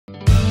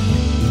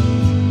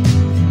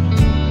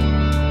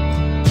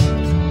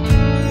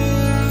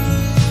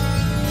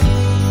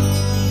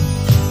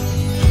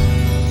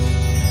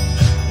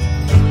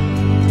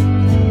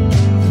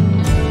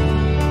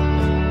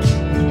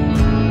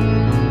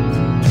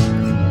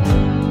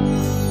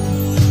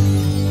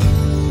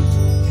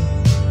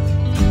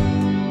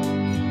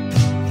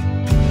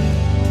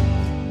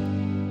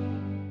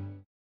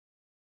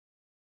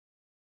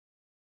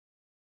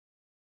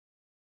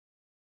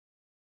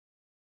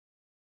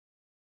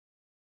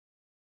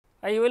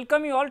I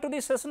welcome you all to the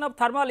session of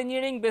Thermal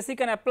Engineering Basic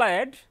and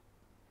Applied,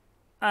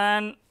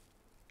 and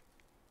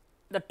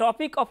the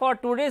topic of our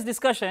today's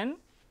discussion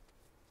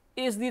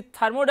is the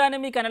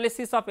thermodynamic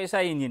analysis of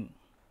SI engine.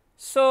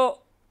 So,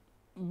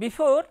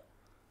 before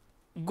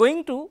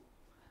going to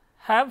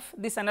have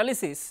this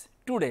analysis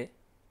today,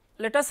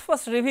 let us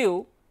first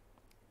review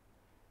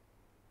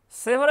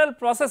several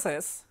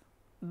processes,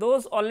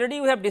 those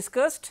already we have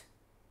discussed,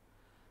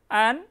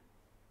 and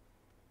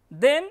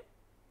then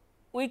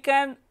we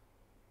can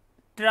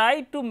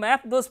try to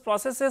map those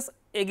processes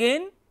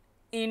again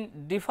in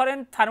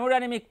different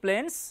thermodynamic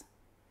planes,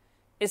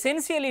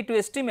 essentially to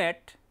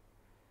estimate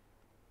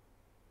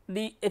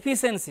the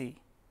efficiency,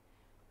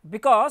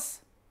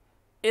 because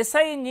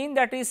SI engine,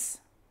 that is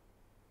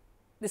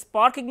the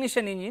spark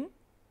ignition engine,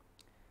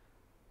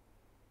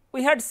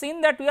 we had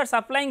seen that we are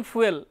supplying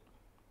fuel,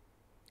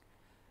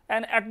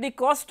 and at the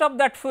cost of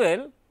that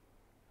fuel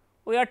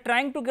we are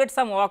trying to get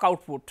some work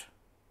output,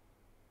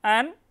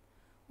 and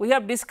we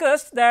have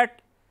discussed that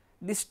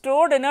the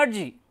stored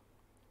energy,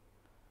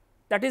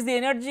 that is the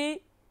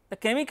energy, the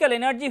chemical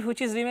energy which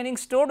is remaining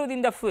stored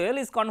within the fuel,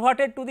 is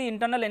converted to the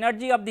internal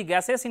energy of the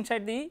gases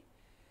inside the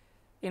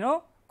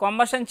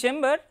combustion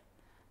chamber,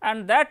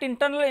 and that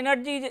internal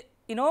energy is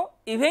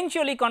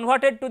eventually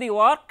converted to the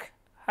work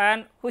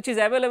and which is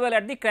available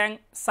at the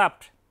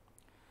crankshaft.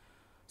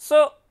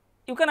 So,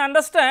 you can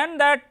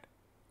understand that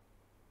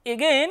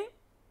again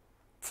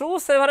through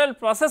several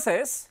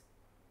processes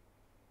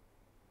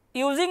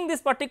using this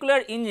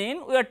particular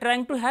engine we are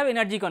trying to have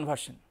energy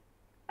conversion,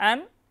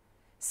 and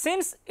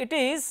since it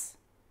is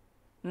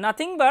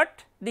nothing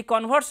but the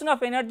conversion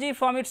of energy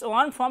from its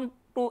one form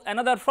to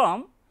another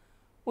form,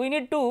 we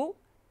need to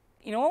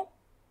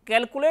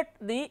calculate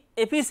the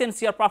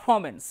efficiency or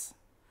performance.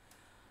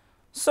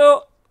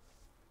 So,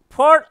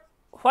 for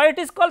why it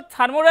is called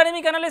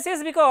thermodynamic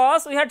analysis,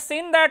 because we had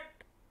seen that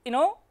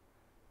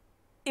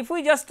if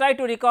we just try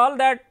to recall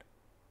that,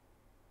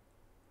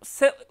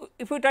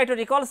 if we try to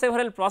recall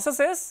several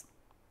processes,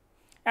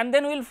 and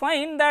then we will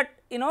find that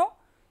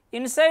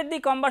inside the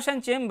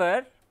combustion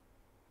chamber,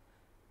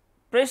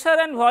 pressure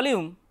and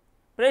volume,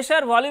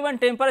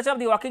 and temperature of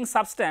the working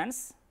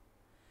substance,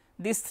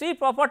 these three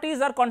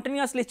properties are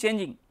continuously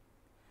changing.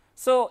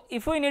 So,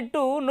 if we need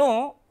to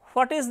know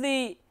what is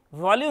the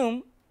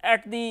volume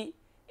at the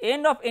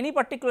end of any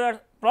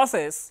particular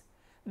process,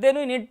 then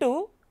we need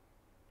to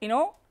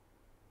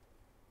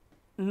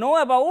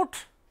know about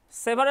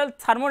several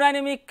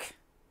thermodynamic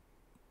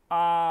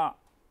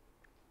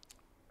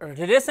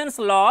relations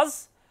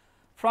laws.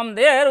 From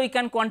there we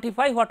can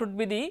quantify what would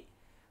be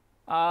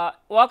the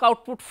work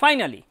output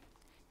finally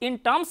in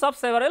terms of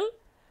several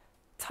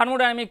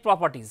thermodynamic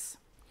properties.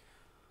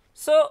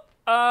 So,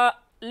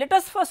 let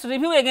us first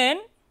review again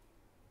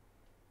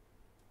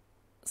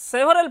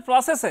several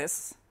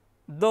processes,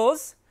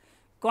 those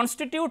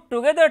constitute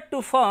together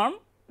to form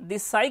the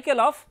cycle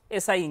of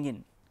SI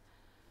engine,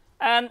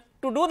 and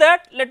to do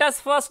that let us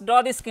first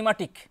draw the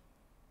schematic.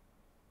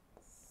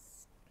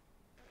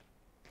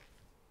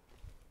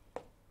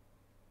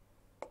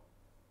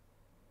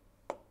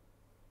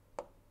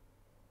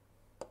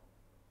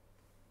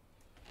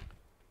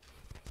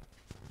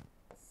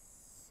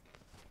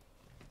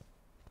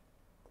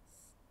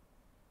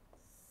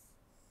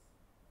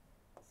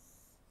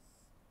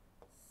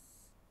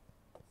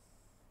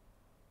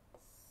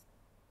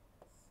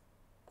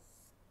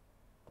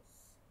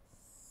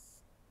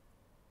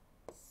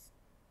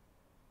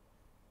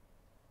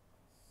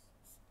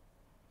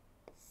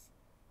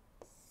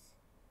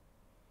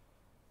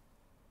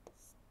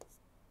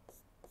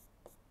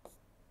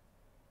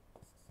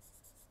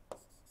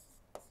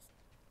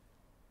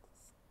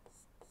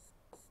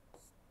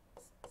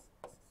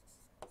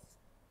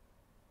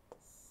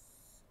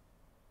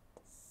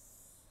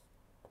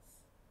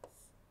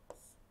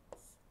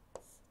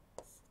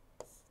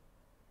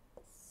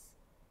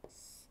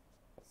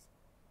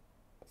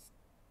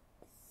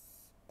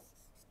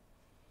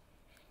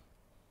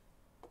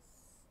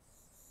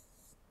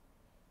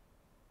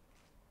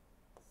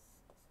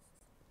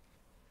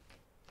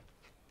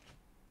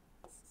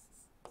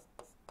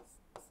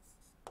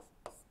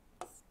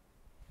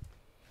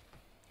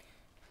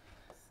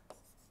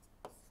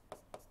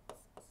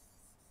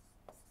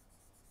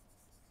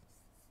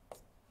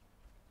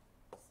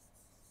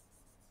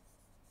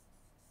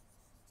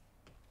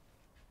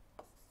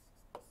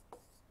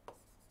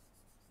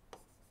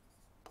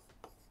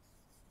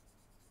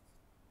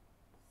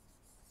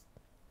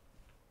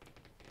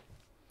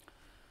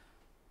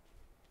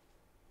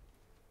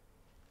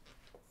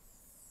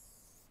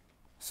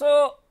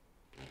 So,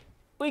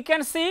 we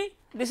can see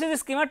this is a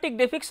schematic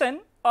depiction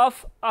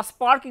of a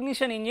spark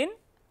ignition engine.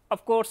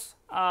 Of course,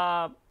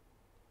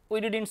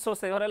 we did not show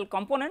several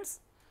components,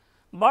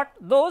 but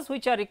those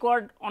which are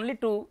required only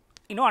to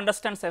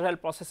understand several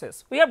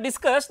processes. We have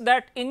discussed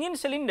that engine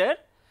cylinder,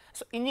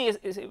 so engine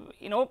is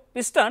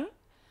piston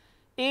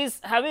is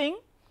having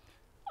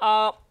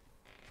to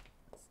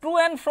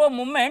and fro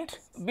movement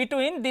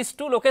between these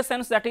two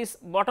locations, that is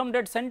bottom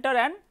dead center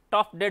and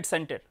top dead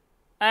center,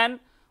 and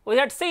we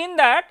had seen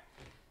that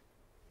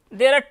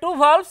there are two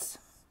valves,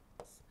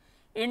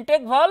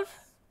 intake valve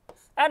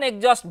and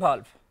exhaust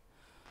valve.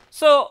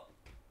 So,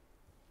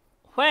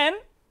 when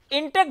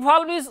intake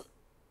valve is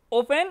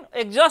open,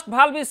 exhaust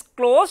valve is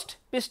closed,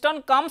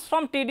 piston comes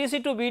from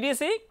TDC to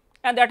BDC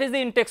and that is the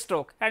intake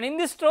stroke, and in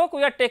this stroke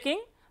we are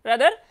taking,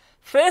 rather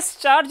fresh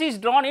charge is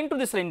drawn into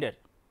the cylinder.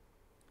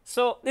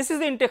 So, this is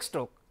the intake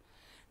stroke.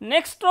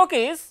 Next stroke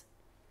is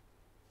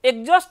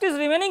exhaust is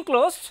remaining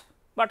closed,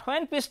 but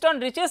when piston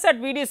reaches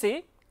at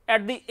BDC,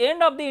 at the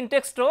end of the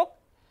intake stroke,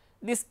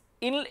 this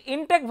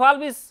intake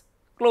valve is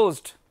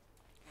closed,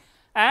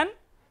 and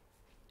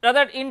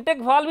rather intake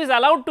valve is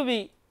allowed to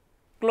be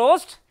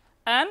closed,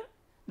 and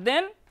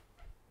then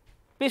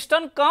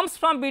piston comes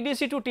from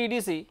BDC to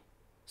TDC.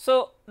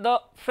 So,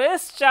 the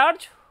fresh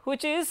charge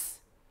which is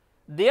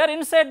there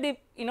inside the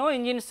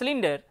engine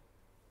cylinder,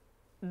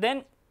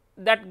 then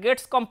that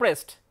gets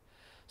compressed.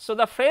 So,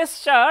 the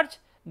fresh charge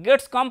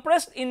gets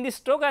compressed in this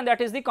stroke and that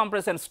is the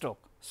compression stroke.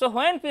 So,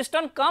 when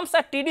piston comes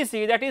at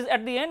TDC, that is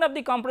at the end of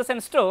the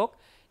compression stroke,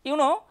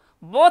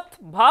 both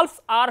valves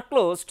are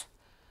closed.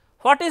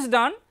 What is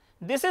done?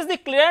 This is the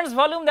clearance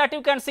volume that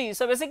you can see.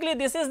 So, basically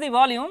this is the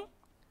volume.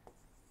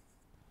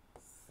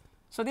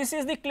 So, this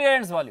is the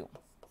clearance volume.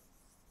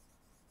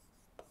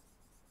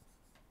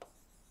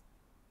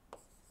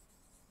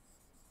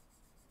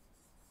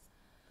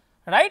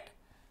 Right.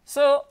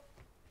 So,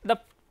 the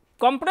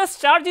compressed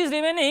charge is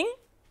remaining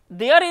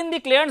there in the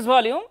clearance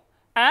volume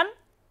and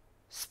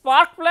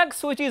spark plug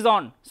switch is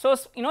on. So,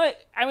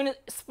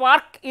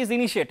 spark is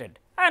initiated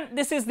and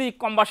this is the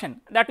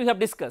combustion that we have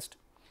discussed,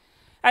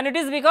 and it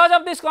is because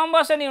of this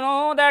combustion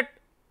that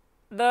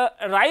the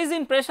rise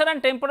in pressure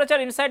and temperature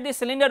inside the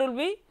cylinder will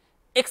be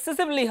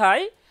excessively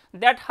high.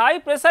 That high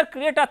pressure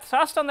create a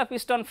thrust on the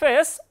piston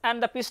face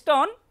and the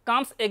piston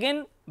comes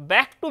again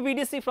back to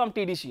BDC from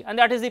TDC, and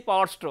that is the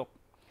power stroke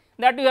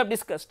that we have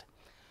discussed.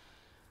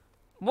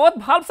 Both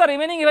valves are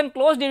remaining even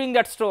closed during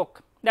that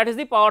stroke, that is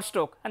the power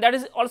stroke, and that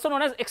is also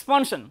known as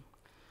expansion.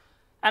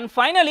 And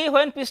finally,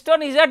 when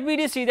piston is at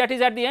BDC, that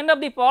is at the end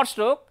of the power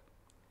stroke,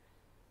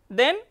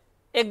 then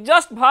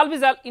exhaust valve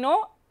is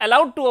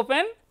allowed to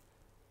open,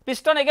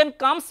 piston again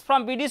comes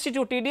from BDC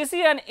to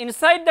TDC, and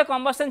inside the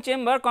combustion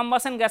chamber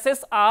combustion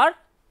gases are,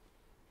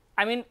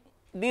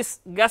 these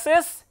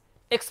gases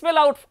expel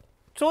out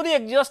through the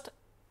exhaust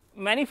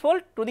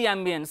manifold to the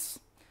ambience.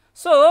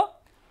 So,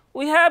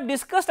 we have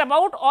discussed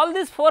about all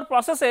these four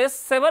processes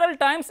several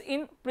times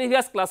in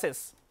previous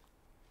classes.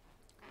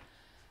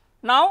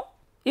 Now,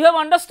 you have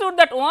understood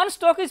that one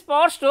stroke is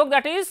power stroke,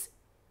 that is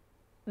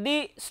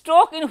the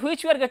stroke in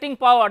which we are getting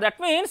power. That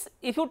means,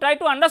 if you try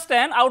to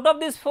understand, out of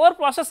these four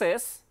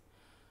processes,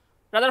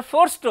 rather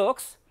four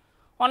strokes,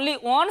 only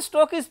one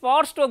stroke is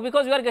power stroke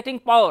because we are getting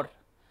power.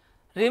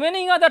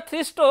 Remaining other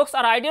three strokes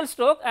are ideal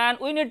stroke and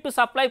we need to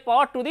supply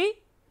power to the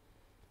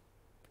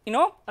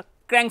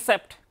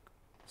crankshaft.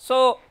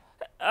 So,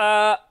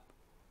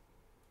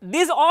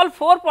 these all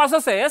four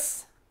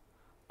processes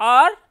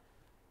are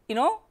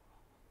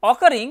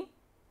occurring,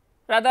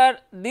 rather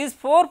these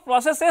four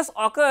processes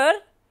occur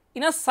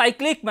in a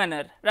cyclic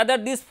manner, rather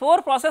these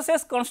four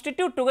processes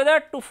constitute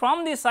together to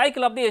form the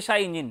cycle of the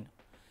SI engine.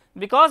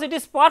 Because it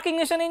is spark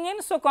ignition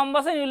engine, so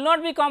combustion will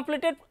not be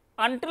completed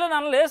until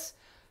and unless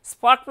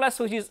spark plug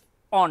switch is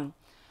on.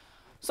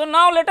 So,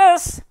 now let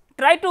us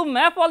try to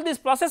map all these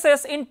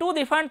processes in two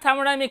different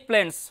thermodynamic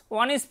planes,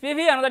 one is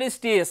PV, another is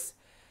TS,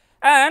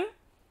 and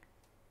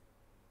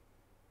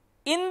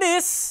in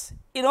this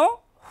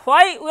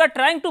why we are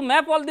trying to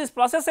map all these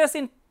processes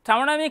in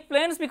thermodynamic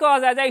planes,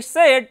 because as I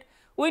said,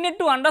 we need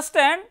to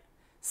understand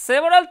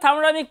several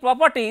thermodynamic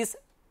properties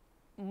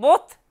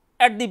both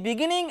at the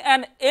beginning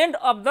and end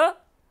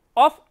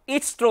of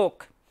each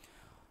stroke,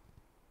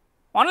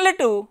 only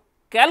to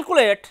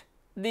calculate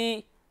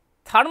the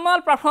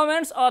thermal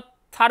performance or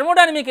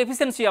thermodynamic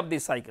efficiency of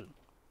this cycle,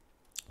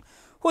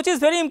 which is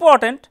very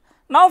important.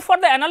 Now, for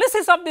the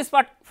analysis of this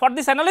part, for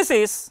the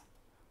analysis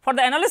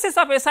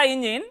of SI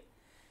engine,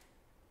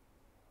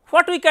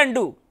 what we can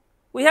do?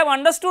 We have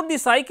understood the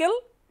cycle,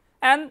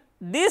 and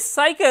this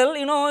cycle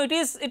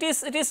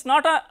it is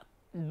not a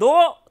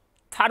though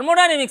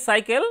thermodynamic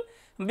cycle,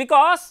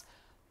 because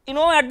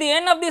at the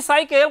end of the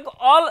cycle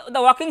all the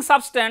working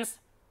substance,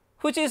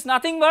 which is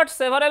nothing but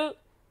several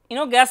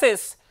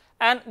gases,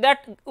 and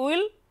that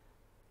will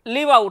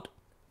leave out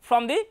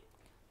from the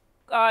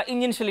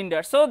engine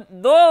cylinder. So,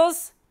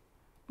 those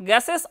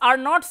gases are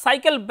not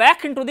cycled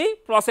back into the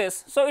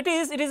process. So, it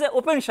is an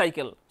open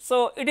cycle.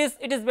 So, it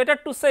is better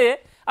to say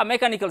a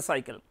mechanical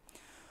cycle.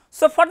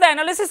 So, for the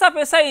analysis of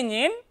SI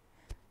engine,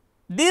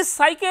 this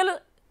cycle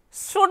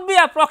should be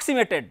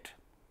approximated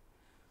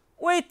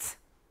with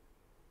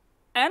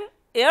an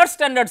air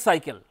standard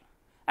cycle,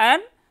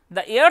 and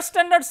the air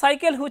standard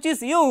cycle which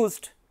is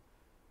used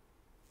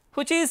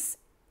for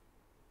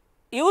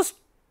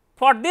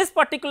this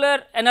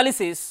particular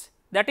analysis,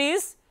 that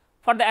is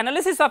for the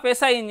analysis of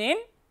SI engine,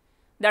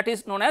 that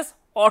is known as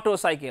Otto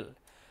cycle.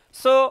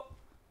 So,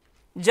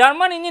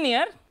 German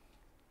engineer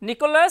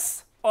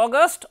Nicholas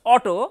August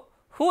Otto,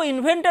 who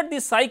invented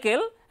this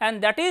cycle,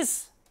 and that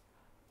is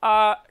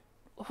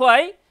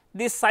why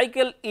this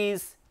cycle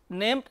is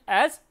named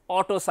as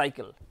Otto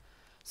cycle.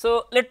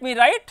 So, let me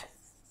write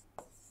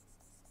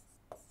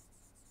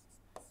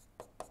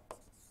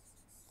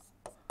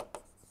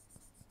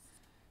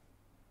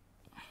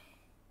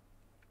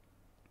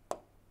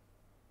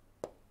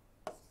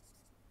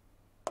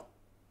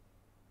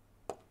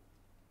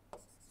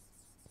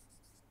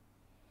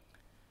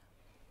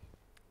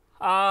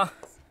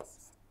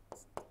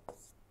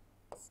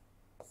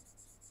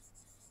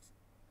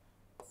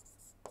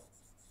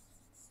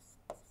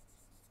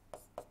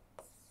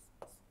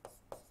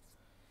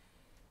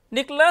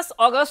Nicholas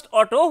August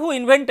Otto, who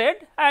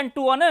invented, and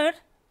to honor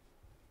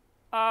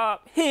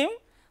him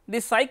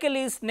this cycle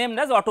is named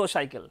as Otto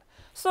cycle.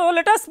 So,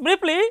 let us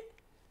briefly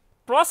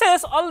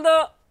process all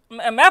the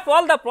map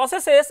all the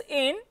processes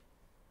in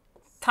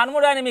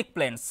thermodynamic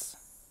planes.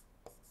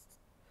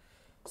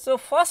 So,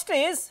 first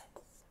is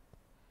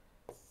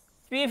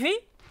PV,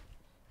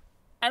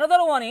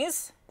 another one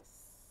is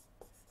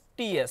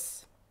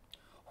TS.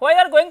 Why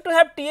are going to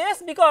have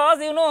TS? Because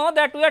you know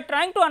that we are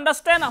trying to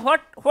understand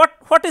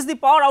what is the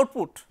power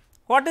output,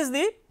 what is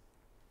the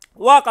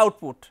work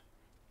output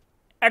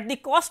at the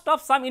cost of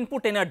some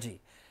input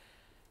energy.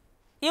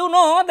 You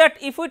know that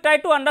if we try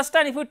to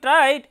understand, if we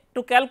try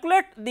to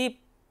calculate the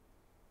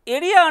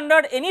area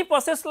under any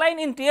process line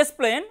in TS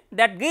plane,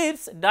 that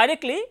gives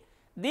directly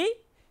the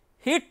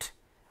heat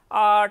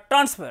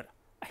transfer,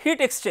 heat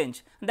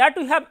exchange, that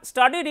we have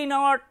studied in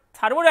our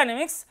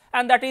thermodynamics,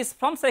 and that is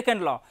from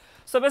second law.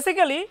 So,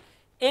 basically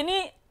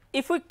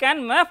if we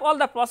can map all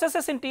the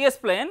processes in TS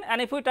plane,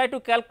 and if we try to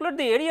calculate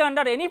the area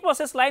under any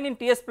process line in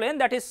TS plane,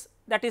 that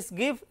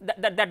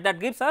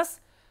gives us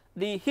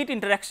the heat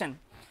interaction.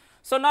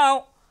 So,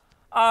 now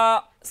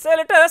say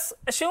let us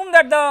assume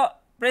that the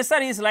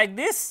pressure is like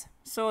this.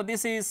 So,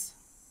 this is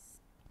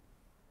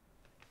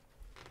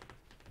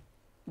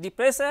the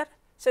pressure,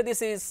 say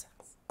this is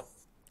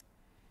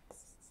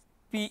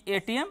P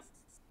ATM,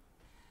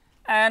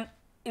 and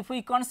if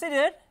we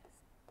consider,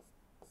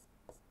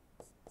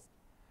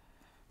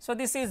 so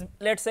this is,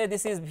 let us say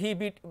this is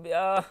V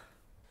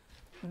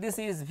this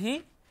is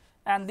V,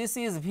 and this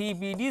is V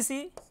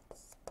BDC,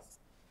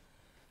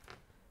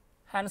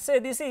 and say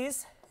this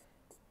is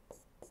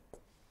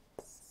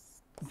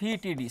V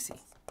TDC.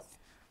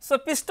 So,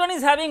 piston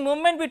is having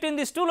movement between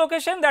these two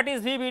locations, that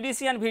is V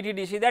BDC and V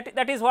TDC,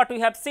 that is what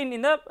we have seen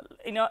in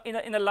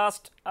the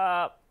last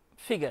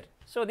figure.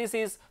 So, this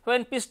is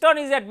when piston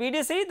is at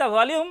BDC, the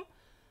volume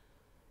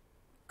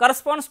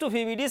corresponds to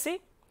V BDC.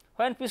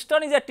 When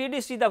piston is at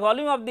TDC, the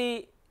volume of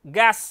the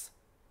gas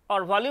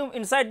or volume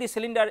inside the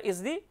cylinder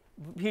is the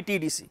V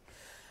TDC.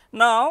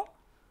 Now,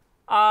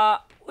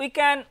 we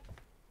can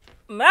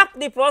map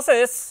the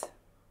processes.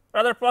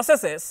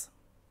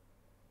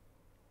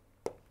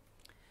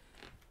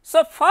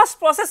 So, first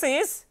process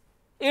is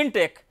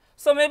intake.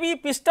 So, maybe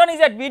piston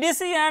is at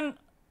BDC and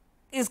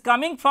is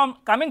coming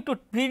to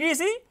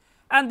BDC,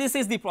 and this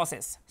is the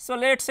process. So,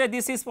 let us say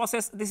this is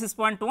process, this is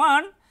point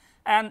 1,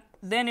 and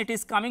then it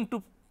is coming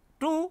to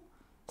 2.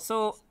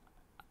 So,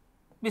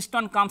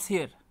 piston comes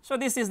here. So,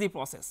 this is the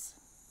process.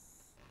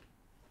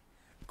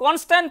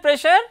 Constant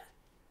pressure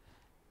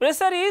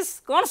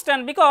is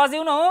constant, because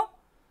you know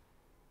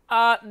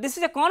this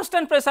is a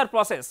constant pressure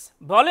process,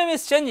 volume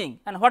is changing,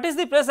 and what is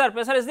the pressure?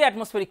 Pressure is the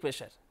atmospheric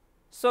pressure.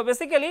 So,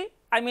 basically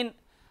I mean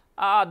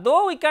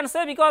though we can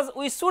say, because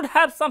we should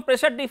have some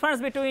pressure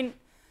difference between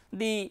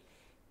the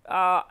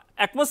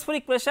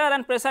atmospheric pressure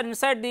and pressure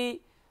inside the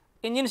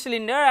engine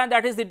cylinder, and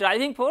that is the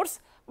driving force,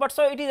 but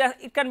so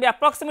it can be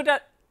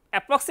approximated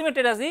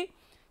as the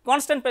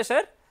constant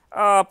pressure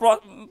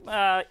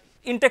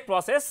intake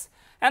process.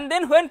 And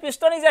then when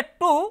piston is at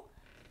 2,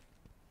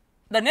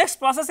 the next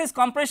process is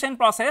compression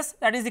process,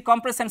 that is the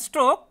compression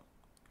stroke.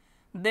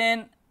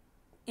 Then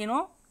you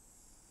know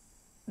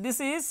this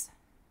is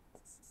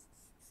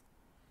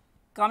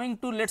coming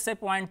to, let us say,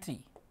 point 3.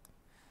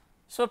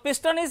 So,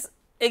 piston is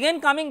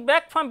again coming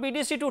back from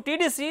BDC to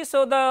TDC.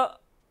 So, the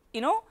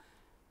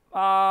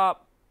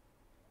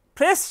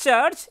fresh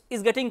charge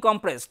is getting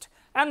compressed,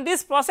 and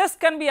this process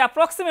can be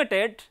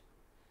approximated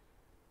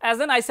as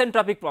an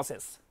isentropic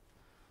process.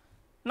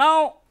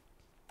 Now,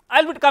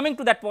 I will be coming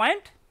to that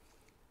point,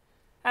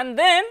 and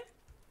then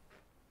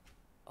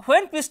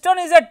when piston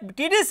is at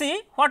TDC,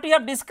 what we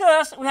have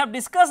discussed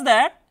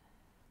that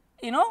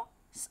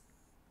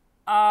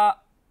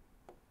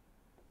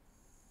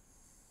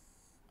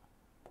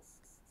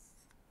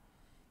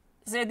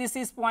say this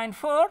is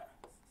 0.4.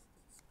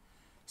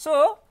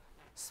 So,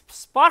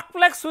 spark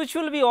plug switch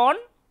will be on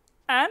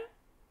and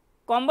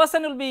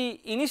combustion will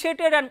be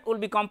initiated and will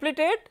be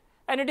completed,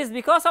 and it is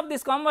because of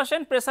this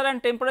combustion pressure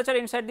and temperature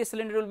inside the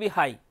cylinder will be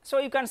high. So,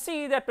 you can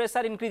see that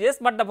pressure increases,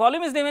 but the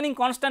volume is remaining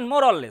constant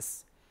more or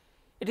less.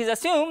 It is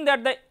assumed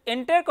that the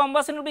entire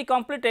combustion will be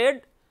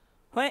completed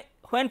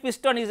when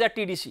piston is at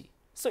TDC.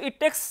 So, it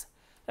takes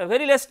a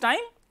very less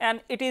time,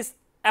 and it is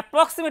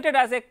approximated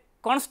as a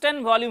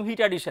constant volume heat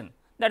addition,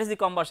 that is the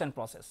combustion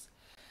process.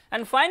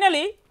 And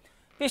finally,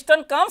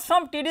 piston comes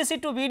from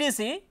TDC to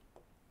BDC,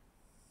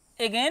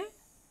 again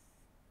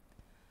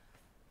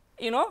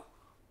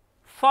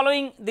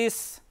following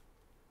this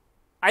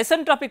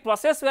isentropic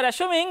process, we are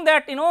assuming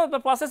that the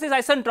process is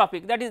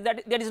isentropic, that is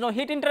there is no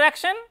heat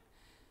interaction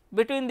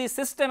between the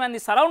system and the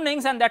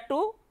surroundings, and that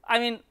too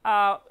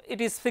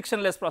it is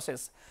frictionless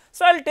process.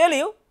 So, I will tell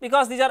you,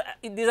 because these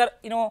are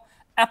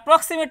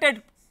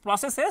approximated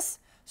processes.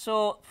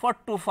 So, 4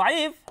 to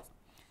 5,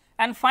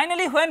 and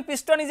finally, when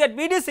piston is at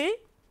BDC,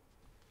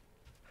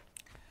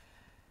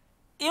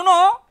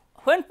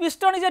 when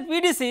piston is at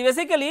BDC,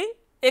 basically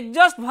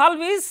exhaust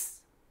valve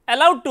is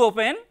allowed to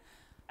open,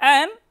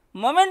 and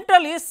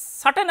momentarily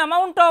certain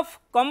amount of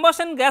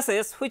combustion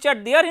gases which are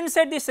there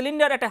inside the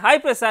cylinder at a high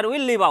pressure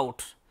will leave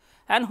out,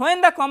 and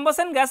when the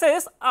combustion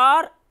gases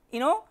are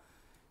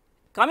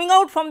coming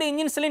out from the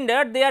engine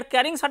cylinder, they are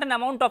carrying certain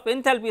amount of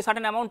enthalpy,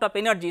 certain amount of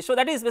energy. So,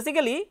 that is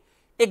basically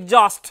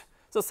exhaust.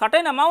 So,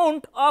 certain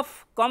amount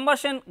of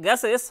combustion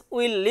gases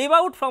will leave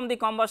out from the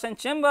combustion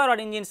chamber or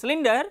engine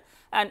cylinder,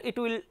 and it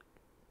will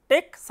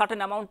take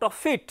certain amount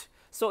of heat.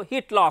 So,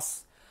 heat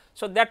loss.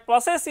 So, that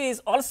process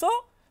is also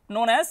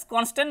known as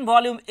constant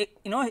volume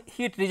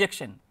heat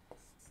rejection.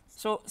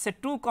 So, say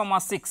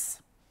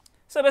 2,6.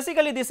 So,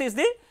 basically this is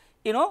the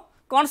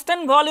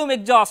constant volume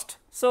exhaust.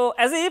 So,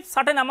 as if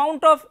certain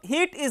amount of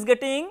heat is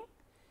getting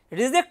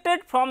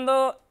rejected from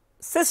the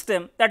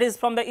system, that is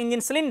from the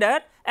engine cylinder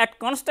at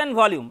constant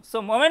volume.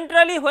 So,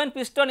 momentarily when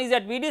piston is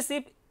at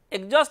BDC,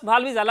 exhaust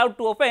valve is allowed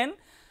to open,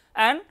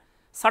 and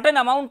certain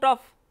amount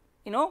of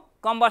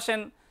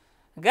combustion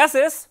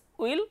gases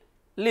will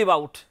leave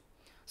out.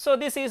 So,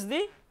 this is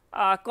the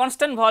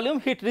constant volume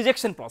heat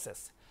rejection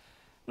process.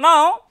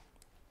 Now,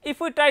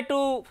 if we try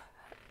to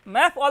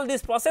map all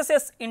these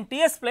processes in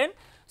TS plane.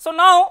 So,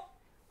 now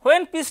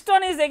when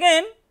piston is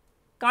again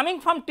coming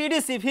from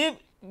TDC,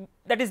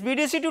 that is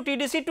BDC to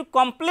TDC to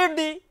complete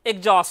the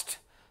exhaust.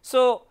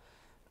 So,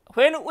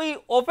 when we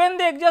open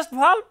the exhaust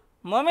valve,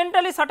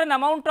 momentarily certain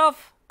amount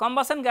of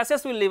combustion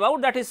gases will leave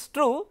out, that is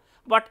true,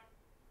 but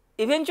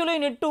eventually you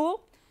need to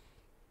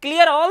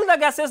clear all the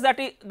gases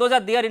those are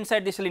there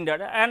inside the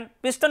cylinder, and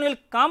piston will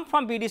come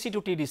from BDC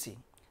to TDC,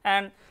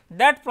 and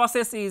that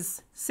process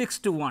is 6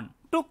 to 1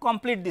 to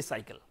complete the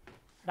cycle,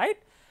 right.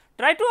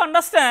 Try to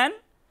understand.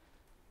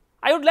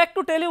 I would like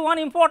to tell you one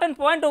important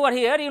point over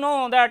here,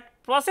 that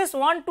process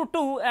 1 to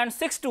 2 and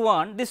 6 to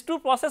 1, these two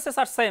processes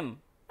are same,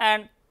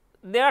 and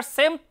they are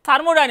same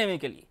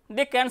thermodynamically,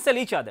 they cancel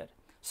each other.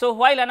 So,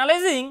 while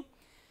analyzing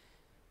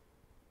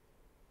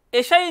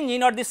SI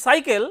engine or the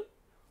cycle,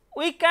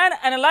 we can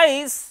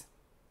analyze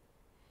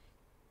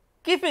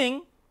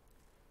keeping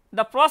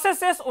the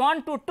processes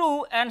 1 to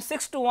 2 and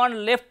 6 to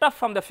 1 left up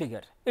from the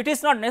figure. It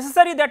is not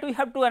necessary that we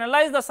have to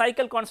analyze the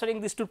cycle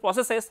considering these two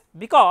processes,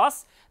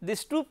 because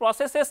these two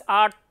processes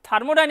are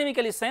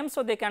thermodynamically same.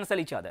 So, they cancel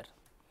each other.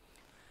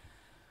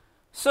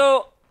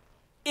 So,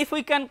 if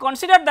we can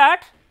consider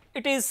that,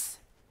 it is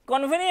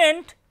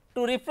convenient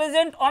to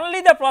represent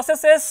only the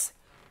processes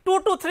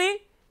 2 to 3,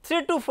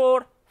 3 to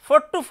 4,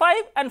 4 to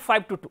 5 and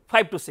 5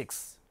 to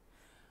 6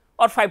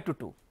 or 5 to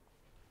 2,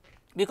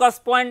 because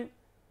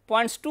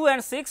points 2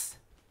 and 6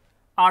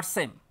 are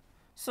same.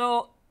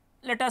 So,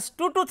 let us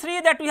 2 to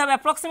 3 that we have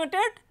approximated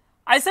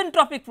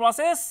isentropic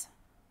process,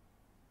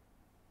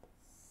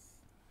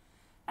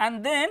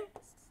 and then,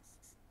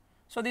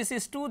 so this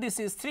is 2, this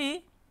is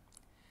 3,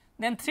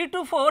 then 3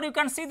 to 4 you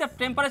can see the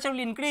temperature will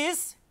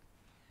increase.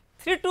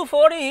 3 to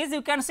 4 is,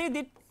 you can see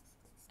that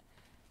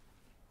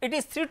it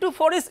is 3 to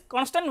 4 is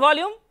constant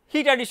volume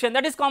heat addition,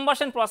 that is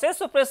combustion process.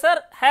 So,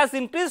 pressure has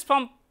increased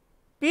from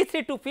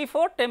P3 to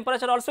P4,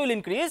 temperature also will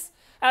increase,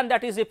 and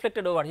that is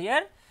reflected over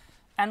here.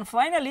 And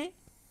finally,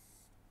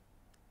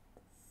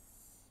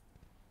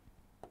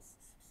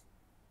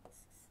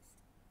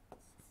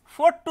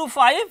 four to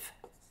 5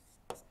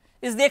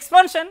 is the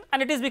expansion,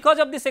 and it is because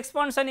of this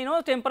expansion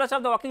temperature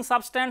of the working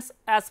substance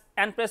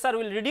and pressure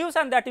will reduce,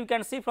 and that you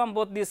can see from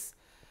both these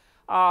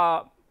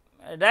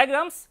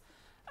diagrams.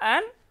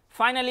 And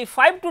finally,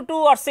 5 to 2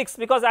 or 6,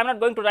 because I am not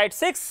going to write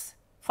 6,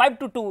 5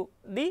 to 2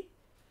 the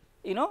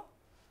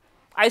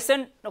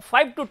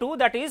 5 to 2,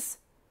 that is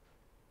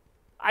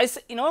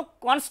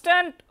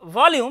constant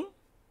volume,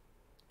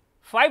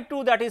 5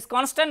 to that is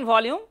constant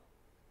volume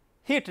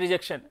heat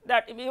rejection,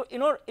 that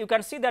you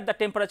can see that the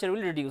temperature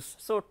will reduce.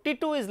 So,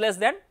 T2 is less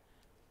than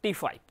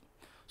T5.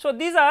 So,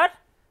 these are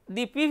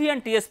the PV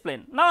and TS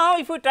plane. Now,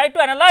 if we try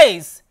to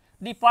analyze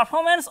the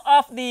performance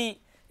of the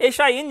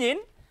SI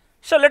engine,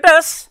 so let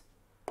us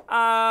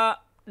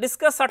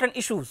discuss certain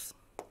issues.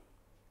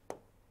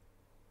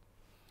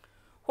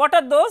 What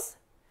are those?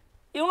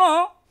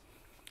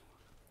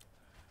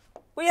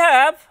 We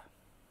have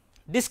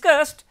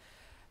discussed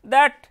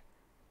that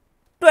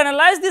to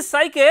analyze this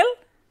cycle,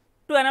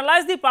 to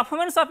analyze the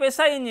performance of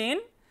SI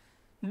engine,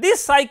 these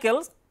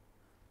cycles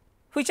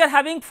which are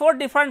having 4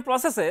 different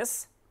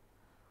processes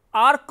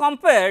are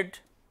compared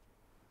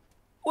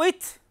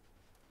with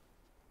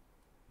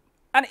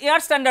an air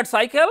standard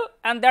cycle,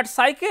 and that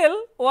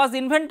cycle was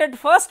invented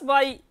first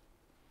by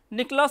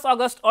Nicholas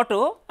August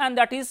Otto, and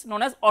that is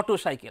known as Otto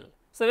cycle.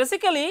 So,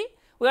 basically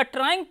we are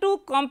trying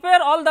to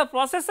compare all the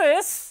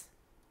processes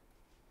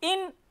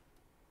in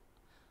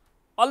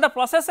all the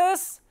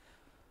processes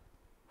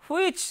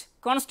which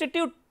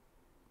constitute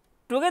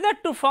together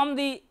to form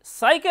the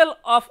cycle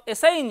of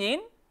SI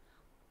engine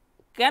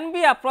can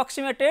be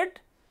approximated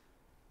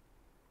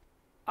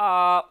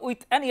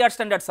with an air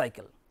standard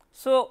cycle.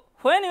 So,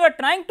 when you are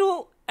trying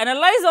to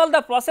analyze all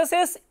the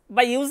processes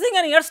by using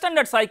an air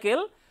standard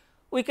cycle,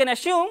 we can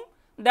assume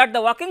that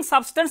the working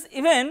substance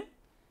even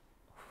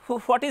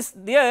what is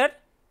there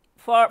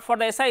for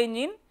the SI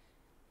engine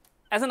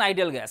as an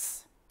ideal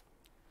gas.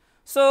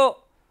 So,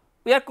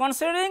 we are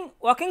considering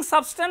working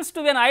substance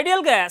to be an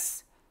ideal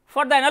gas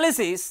for the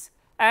analysis,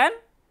 and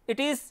it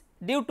is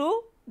due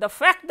to the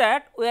fact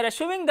that we are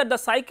assuming that the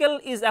cycle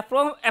is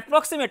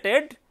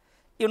approximated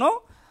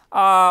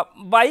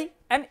by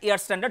an air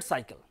standard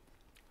cycle.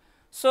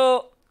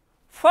 So,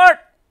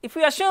 if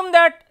we assume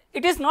that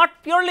it is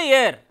not purely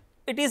air,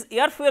 it is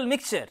air fuel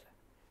mixture,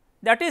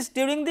 that is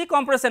during the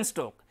compression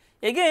stroke.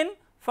 Again,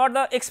 for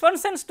the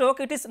expansion stroke,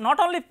 it is not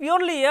only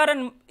purely air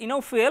and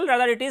fuel,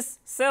 rather it is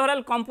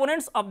several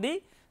components of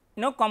the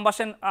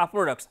combustion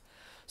products.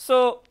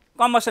 So,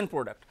 combustion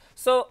product.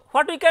 So,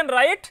 what we can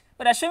write,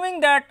 we are assuming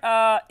that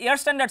air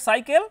standard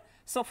cycle.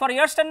 So, for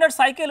air standard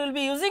cycle we will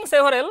be using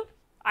several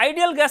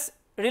ideal gas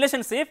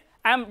relationship.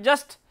 I am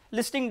just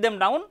listing them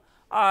down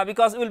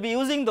because we will be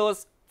using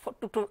those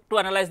to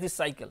analyze this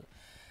cycle.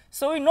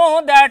 So, we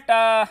know that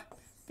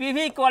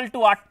PV equal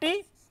to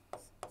RT,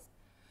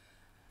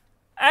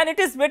 and it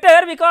is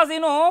better because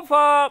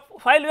for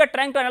while we are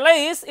trying to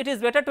analyze, it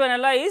is better to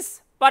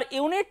analyze per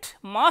unit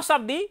mass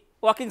of the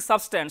working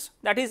substance,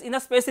 that is in a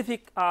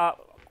specific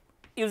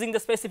using the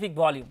specific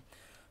volume.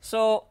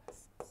 So,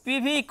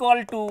 PV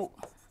equal to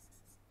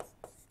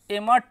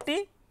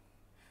MRT,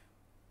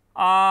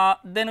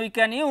 then we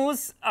can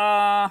use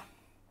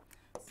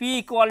P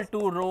equal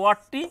to rho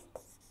RT,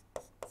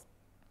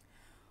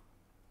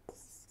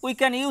 we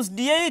can use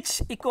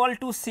DH equal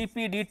to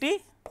Cp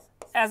dt.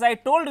 As I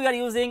told, we are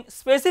using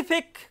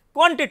specific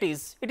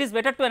quantities, it is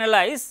better to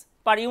analyze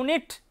per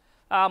unit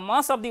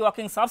mass of the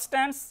working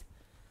substance.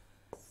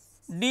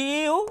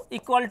 Du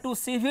equal to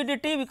Cv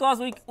dt, because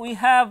we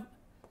have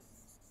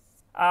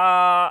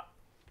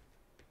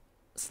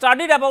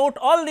studied about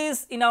all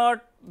these in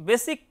our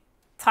basic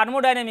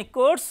thermodynamic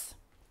course,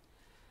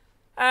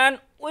 and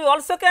we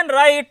also can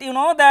write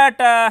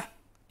that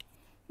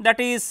that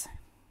is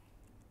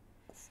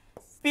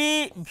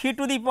P v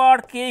to the power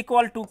k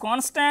equal to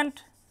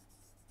constant.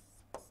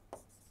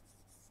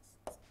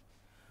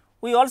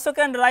 We also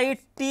can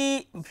write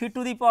T v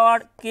to the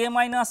power k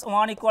minus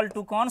 1 equal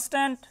to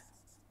constant.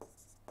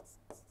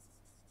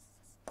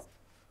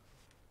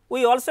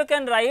 We also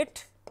can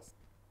write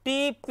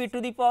T p to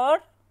the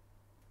power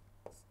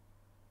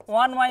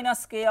 1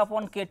 minus k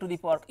upon k to the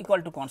power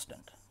equal to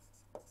constant.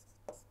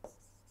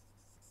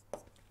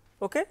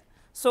 Okay.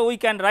 So, we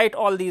can write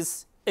all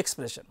these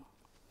expression,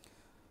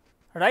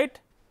 right.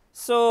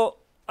 So,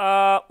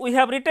 we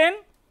have written,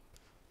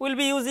 we will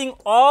be using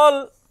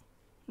all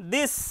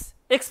these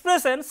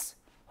expressions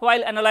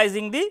while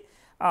analyzing the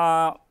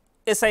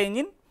SI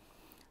engine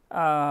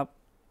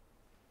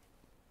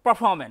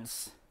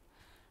performance.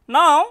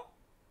 Now,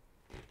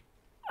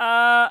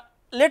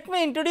 let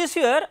me introduce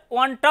here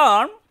one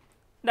term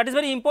that is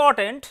very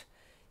important.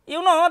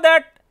 You know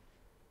that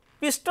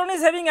piston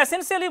is having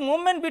essentially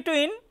movement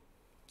between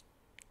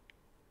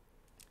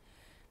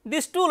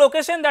these two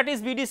locations, that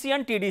is BDC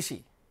and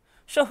TDC.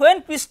 So,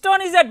 when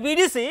piston is at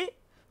BDC,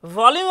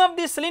 volume of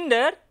the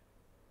cylinder,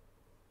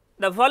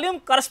 the volume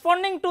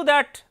corresponding to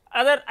that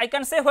other, I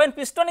can say when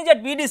piston is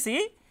at BDC.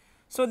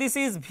 So, this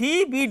is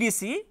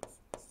VBDC,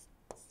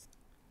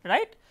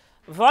 right.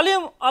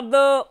 Volume of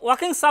the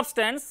working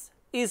substance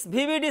is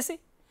VBDC.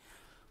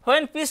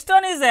 When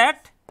piston is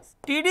at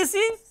TDC,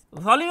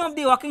 volume of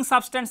the working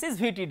substance is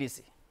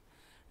VTDC.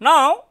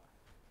 Now,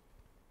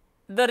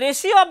 the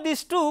ratio of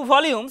these two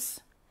volumes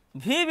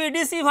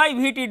VBDC by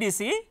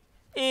VTDC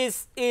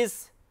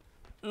is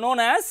known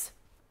as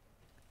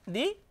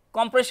the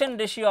compression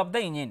ratio of the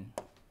engine.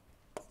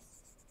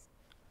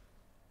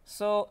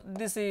 So,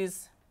 this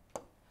is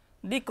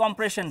the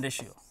compression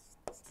ratio.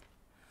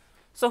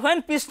 So,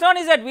 when piston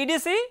is at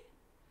VDC,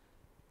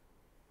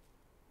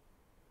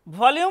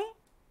 volume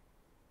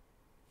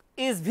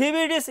is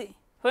VBDC.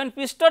 When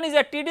piston is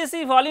at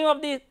TDC, volume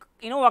of the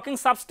working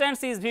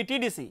substance is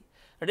VTDC.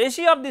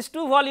 Ratio of these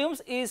two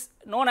volumes is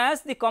known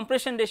as the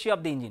compression ratio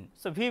of the engine.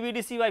 So,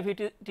 VBDC by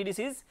VTDC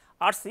is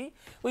RC.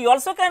 We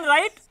also can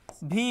write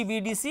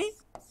VBDC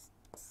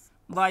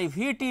by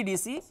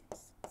VTDC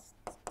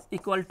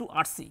equal to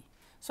RC.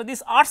 So,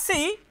 this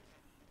RC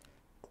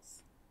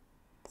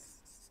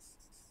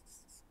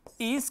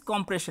is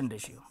compression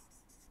ratio.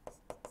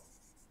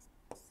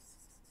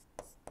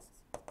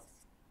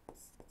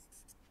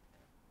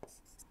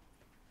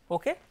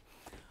 Okay.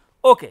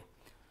 Okay.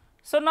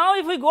 So, now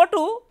if we go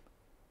to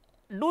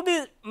do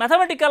the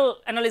mathematical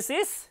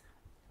analysis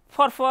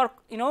for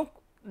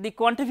the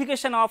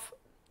quantification of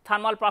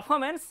thermal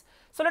performance.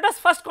 So, let us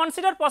first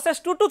consider process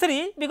 2 to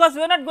 3, because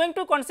we are not going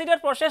to consider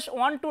process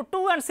 1 to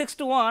 2 and 6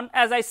 to 1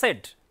 as I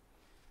said,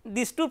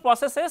 these two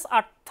processes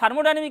are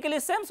thermodynamically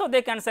same, so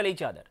they cancel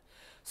each other.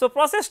 So,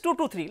 process 2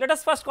 to 3, let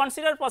us first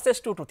consider process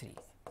 2 to 3.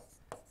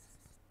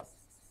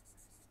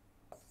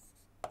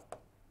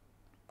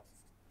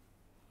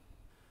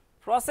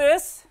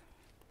 Process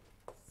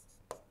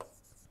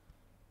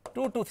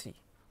 2 to 3.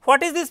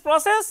 What is this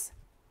process?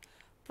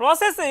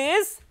 Process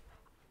is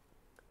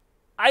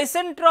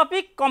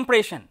isentropic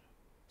compression.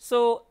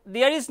 So,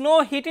 there is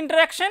no heat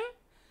interaction,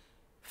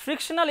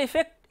 frictional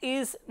effect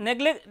is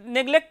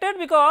neglected,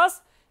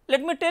 because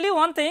let me tell you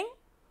one thing,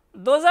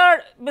 those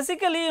are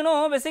basically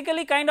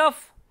basically kind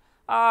of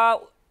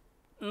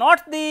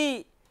not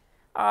the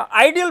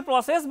ideal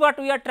process, but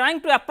we are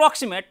trying to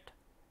approximate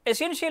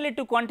essentially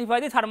to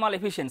quantify the thermal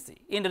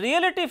efficiency. In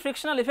reality,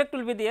 frictional effect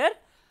will be there,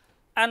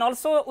 and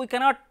also we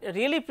cannot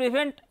really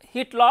prevent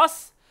heat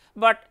loss,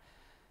 but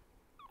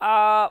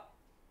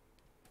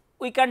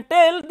we can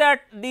tell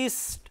that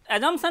these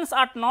assumptions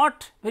are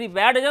not very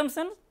bad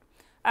assumptions,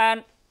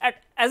 and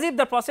as if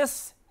the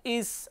process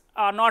is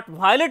not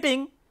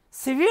violating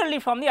severely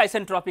from the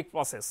isentropic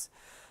process.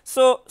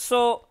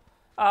 So,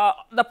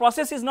 the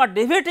process is not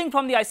deviating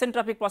from the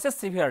isentropic process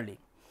severely.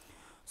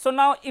 So,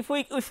 now if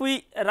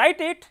we write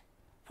it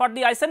for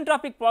the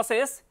isentropic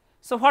process,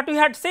 so what we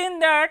had seen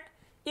that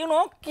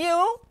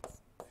Q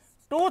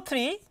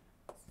 23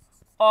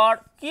 or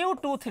Q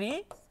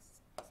 23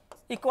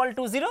 equal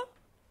to 0,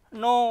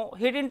 no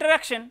heat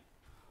interaction,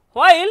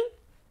 while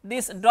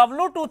this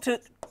W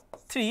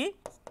 23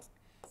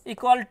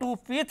 equal to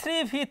P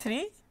 3 V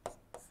 3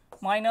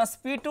 minus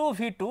P 2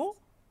 V 2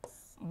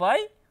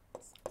 by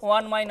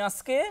 1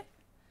 minus K,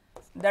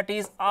 that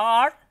is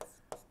R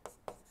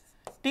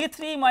T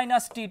 3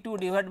 minus T 2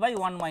 divided by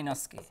 1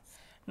 minus K.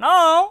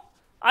 Now,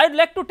 I would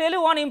like to tell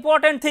you one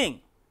important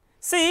thing.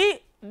 See,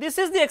 this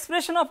is the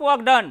expression of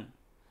work done,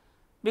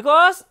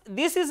 because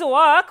this is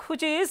work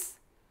which is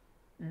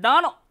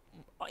done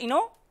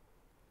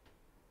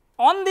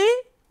on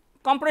the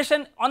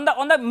compression, on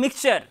the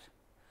mixture.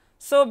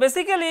 So,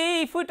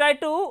 basically if we try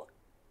to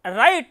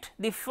write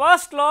the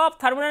first law of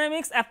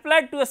thermodynamics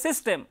applied to a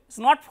system, it is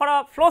not for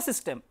a flow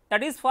system,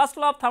 that is first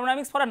law of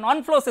thermodynamics for a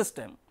non-flow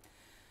system,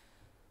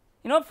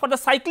 for the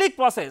cyclic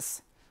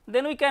process,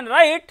 then we can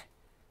write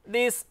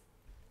this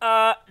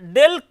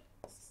del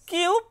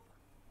cube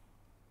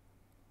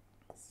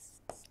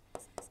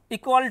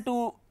equal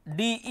to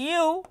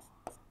du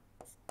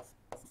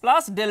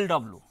plus del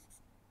w.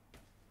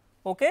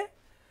 Okay.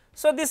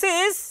 So, this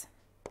is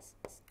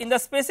in the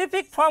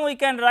specific form we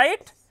can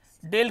write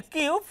del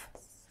cube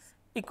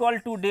equal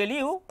to del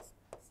u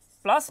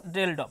plus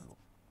del w.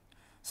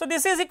 So,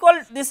 this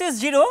is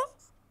 0,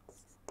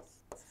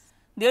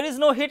 there is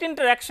no heat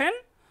interaction.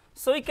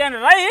 So, we can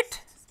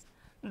write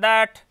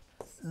that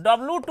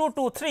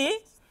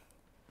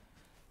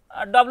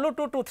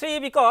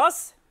W223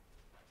 because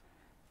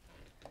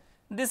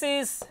this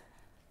is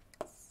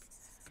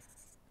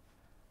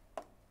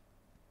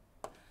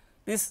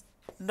this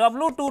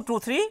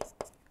W223.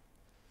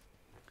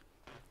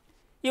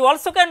 You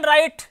also can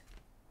write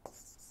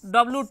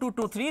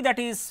W223, that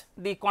is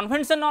the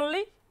convention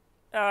only,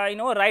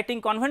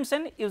 writing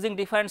convention using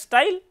different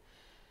style.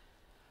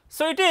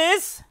 So, it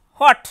is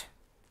what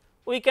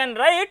we can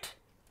write,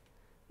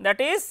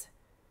 that is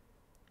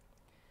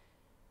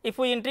if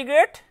we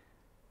integrate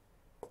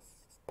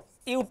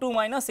u2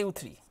 minus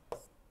u3,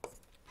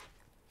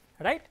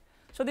 right.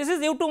 So, this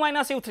is u2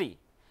 minus u3.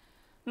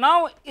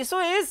 Now, issue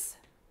is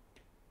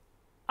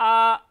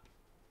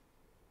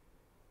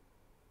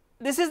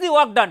this is the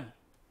work done.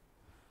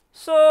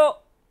 So,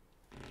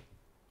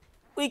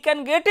 we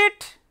can get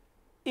it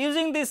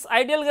using this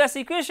ideal gas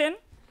equation,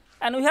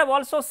 and we have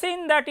also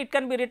seen that it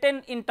can be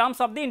written in terms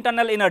of the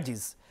internal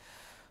energies.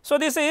 So,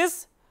 this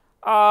is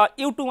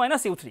u2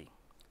 minus u3.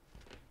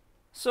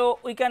 So,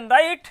 we can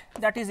write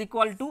that is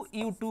equal to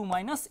u2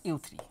 minus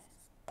u3,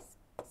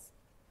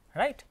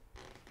 right.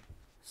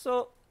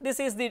 So, this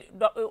is the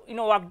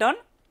work done.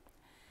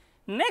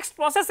 Next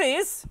process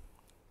is,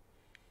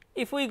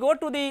 if we go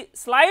to the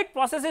slide,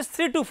 process is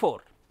 3 to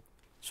 4.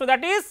 So,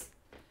 that is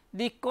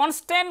the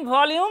constant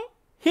volume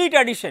heat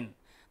addition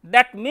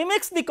that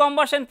mimics the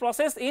combustion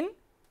process in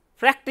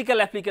practical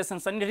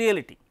applications and in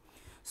reality.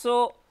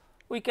 So,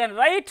 we can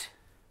write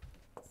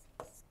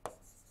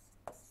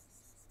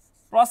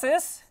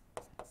process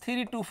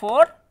 3 to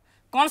 4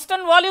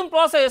 constant volume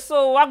process.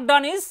 So, work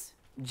done is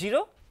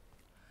 0.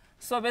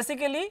 So,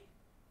 basically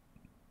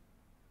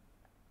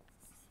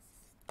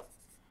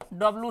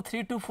W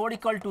 3 to 4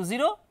 equal to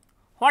 0.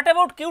 What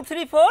about Q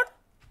 3 4?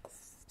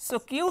 So,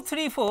 Q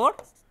 3 4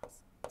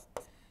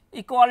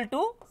 equal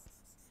to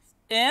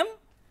M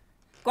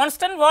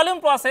constant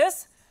volume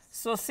process.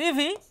 So,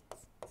 CV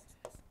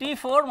T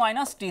 4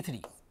 minus T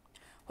 3.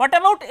 What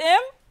about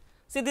M?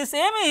 See, this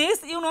M is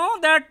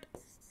that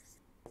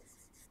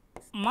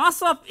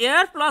mass of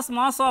air plus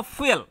mass of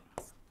fuel,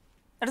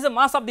 that is the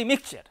mass of the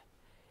mixture,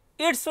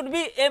 it should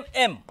be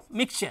M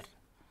mixture.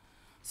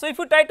 So, if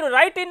you try to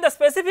write in the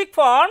specific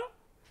form,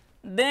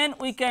 then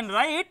we can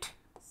write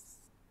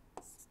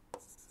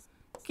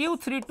Q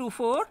 3 to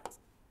 4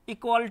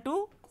 equal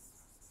to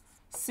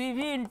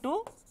Cv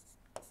into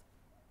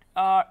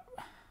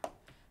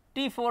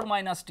T4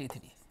 minus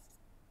T3.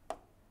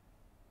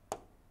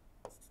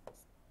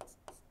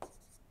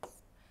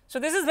 So,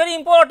 this is very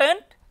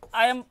important.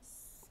 I am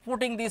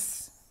putting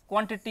this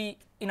quantity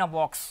in a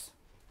box.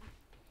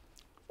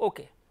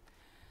 Okay.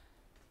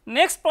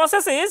 Next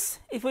process is,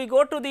 if we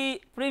go to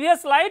the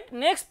previous slide,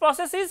 next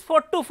process is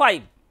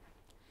 425.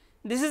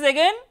 This is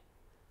again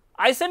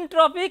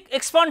isentropic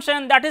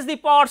expansion, that is the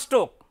power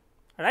stroke,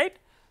 right.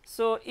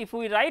 So, if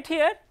we write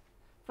here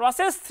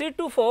process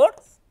 324,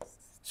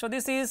 so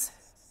this is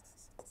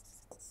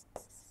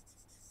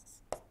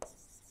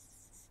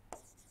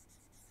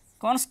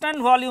constant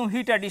volume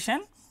heat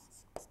addition,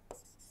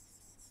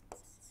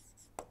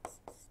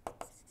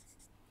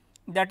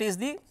 that is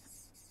the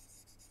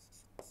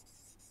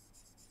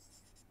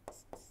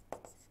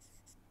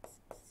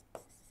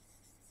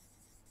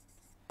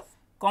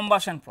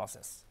combustion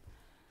process.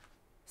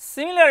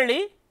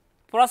 Similarly,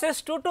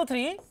 process 2 to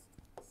 3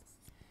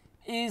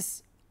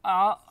 is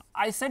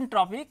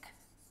isentropic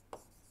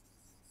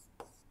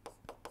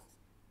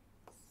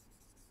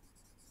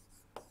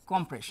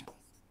compression.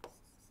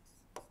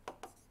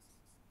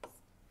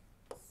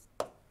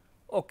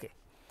 Okay.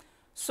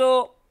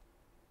 So,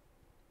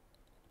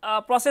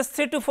 process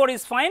 3 to 4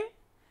 is fine.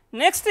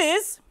 Next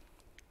is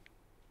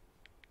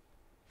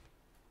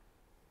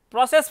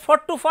process 4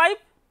 to 5.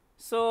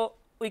 So,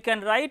 we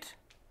can write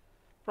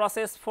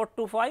process 4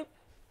 to 5.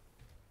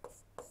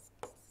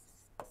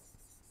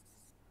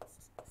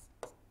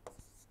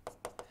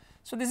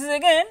 So, this is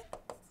again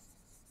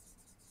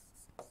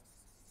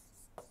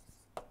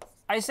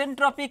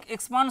isentropic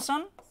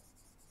expansion,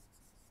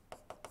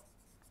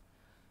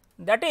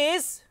 that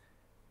is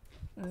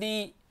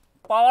the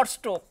power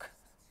stroke.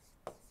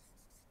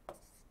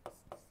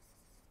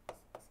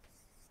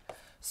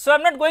 So, I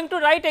am not going to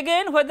write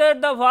again whether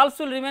the valves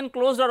will remain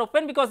closed or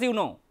open, because you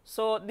know.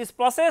 So, this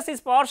process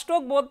is power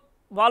stroke, both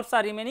valves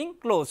are remaining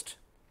closed.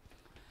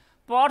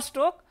 Power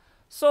stroke.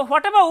 So,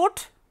 what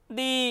about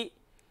the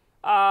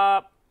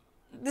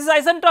this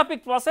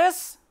isentropic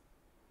process?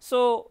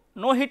 So,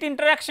 no heat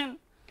interaction.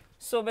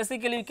 So,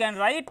 basically we can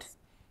write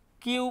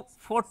Q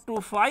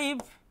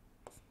 425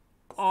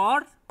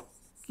 or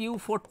Q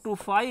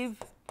 425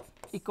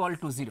 equal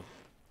to 0,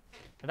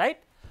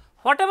 right.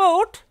 What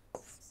about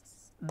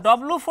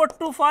W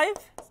 425?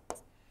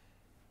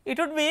 It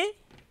would be,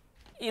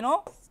 you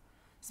know, it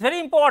is very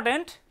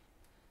important.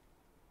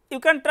 You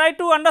can try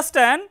to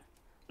understand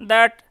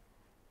that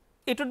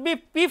it would be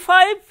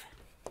P5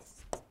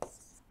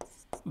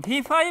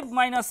 V5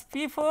 minus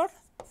P4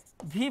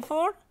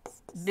 V4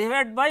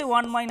 divided by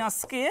 1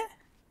 minus K,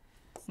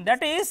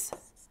 that is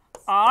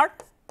R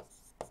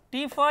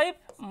T5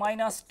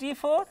 minus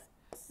T4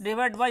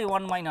 divided by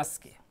 1 minus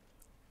K,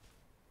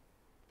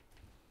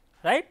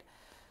 right.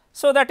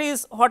 So, that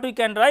is what we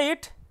can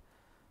write.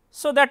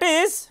 So, that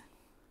is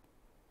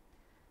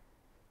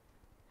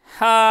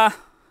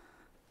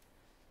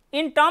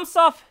in terms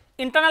of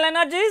internal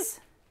energies.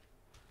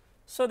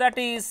 So, that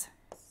is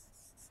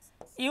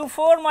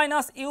U4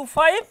 minus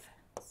U5.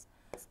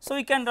 So,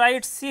 we can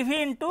write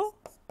Cv into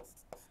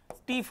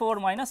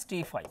T4 minus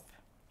T5.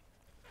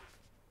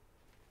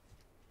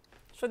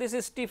 So, this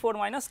is T4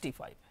 minus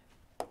T5.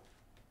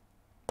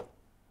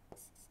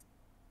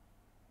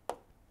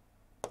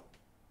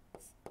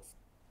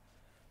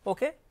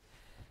 Okay.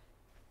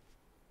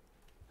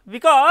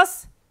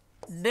 Because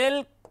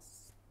del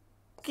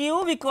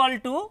Q equal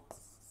to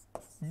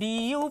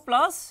du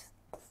plus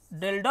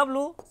del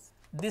W,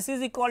 this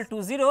is equal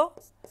to 0.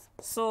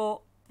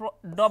 So,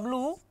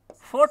 W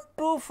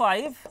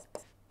 425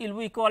 will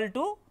be equal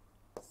to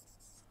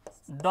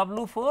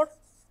W 4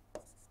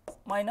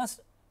 minus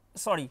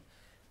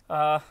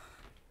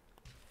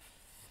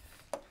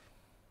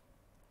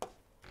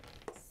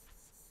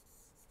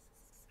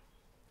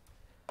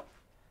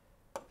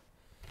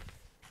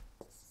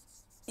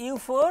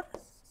U4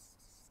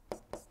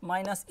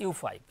 minus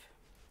U5,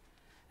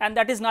 and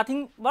that is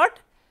nothing but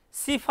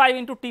C5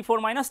 into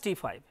T4 minus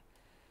T5.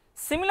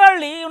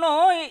 Similarly, you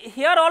know,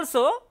 here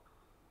also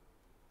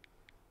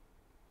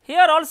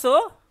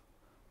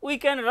we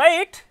can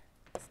write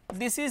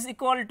this is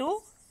equal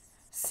to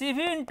Cv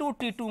into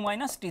T2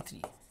 minus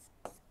T3,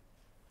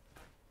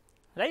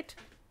 right.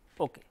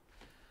 Okay.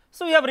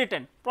 So, we have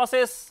written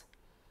process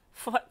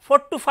 4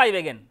 to 5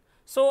 again.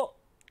 So,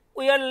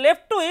 we are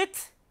left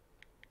with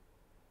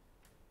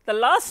the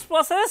last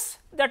process,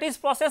 that is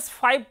process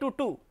 5 to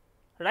 2,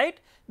 right,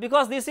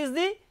 because this is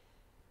the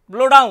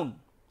blow down.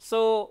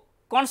 So,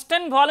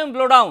 constant volume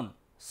blow down.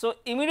 So,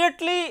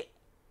 immediately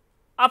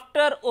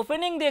after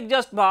opening the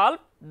exhaust valve,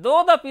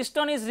 though the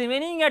piston is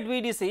remaining at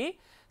VDC,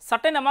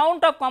 certain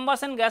amount of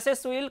combustion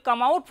gases will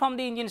come out from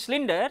the engine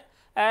cylinder,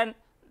 and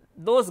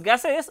those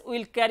gases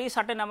will carry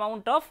certain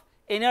amount of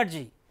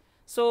energy.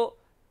 So,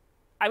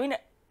 I mean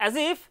as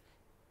if,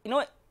 you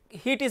know,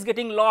 heat is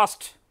getting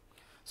lost.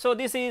 So,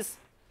 this is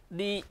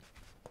the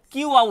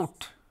Q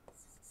out,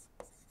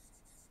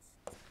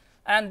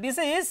 and this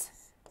is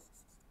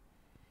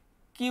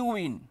Q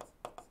in.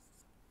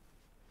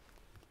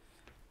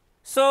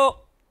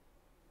 So,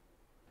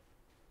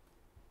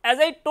 as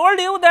I told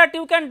you that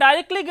you can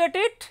directly get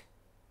it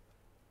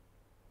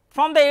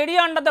from the area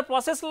under the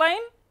process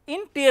line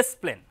in TS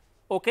plane.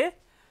 Okay.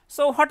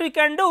 So, what we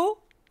can do?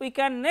 We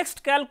can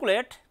next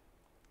calculate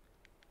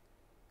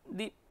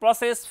the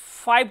process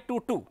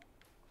 522.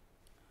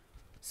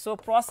 So,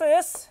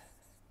 process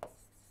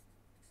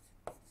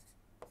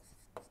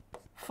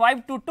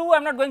 522, I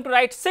am not going to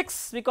write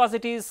 6 because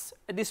it is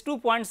these 2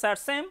 points are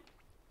same.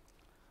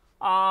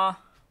 Or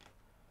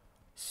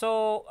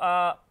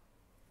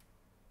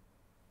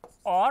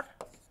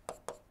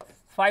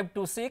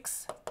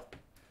 526.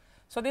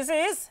 So, this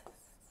is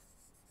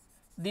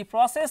the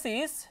process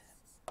is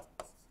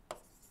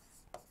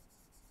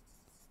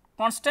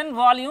constant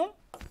volume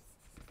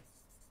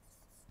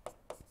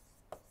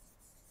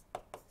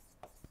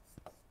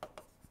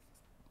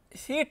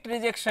heat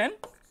rejection.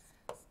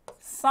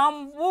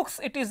 Some books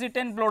it is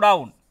written blow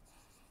down.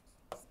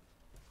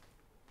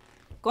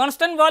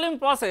 Constant volume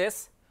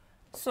process.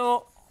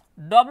 So,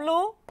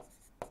 W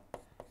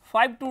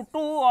 522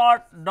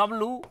 or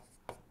W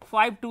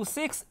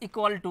 526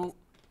 equal to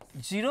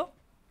 0,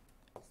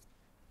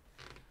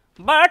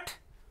 but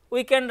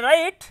we can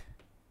write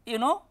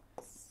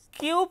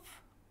cube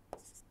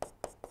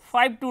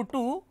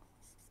 522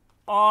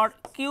 or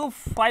cube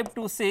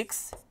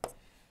 526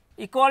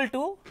 equal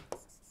to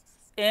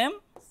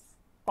m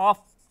of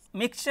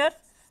mixture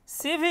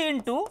Cv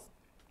into,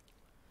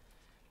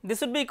 this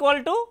would be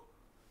equal to,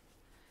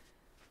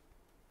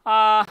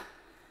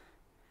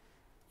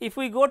 if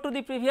we go to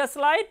the previous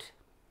slide,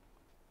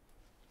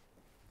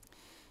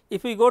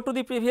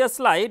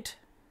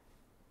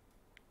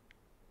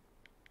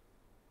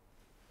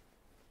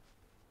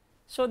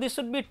 so this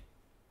should be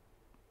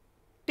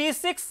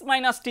T6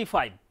 minus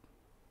T5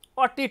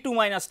 or T2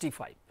 minus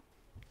T5.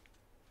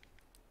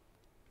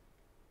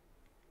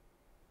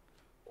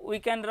 We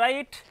can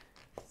write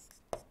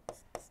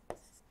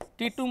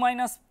T2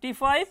 minus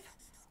T5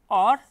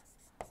 or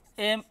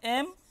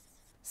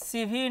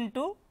Cv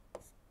into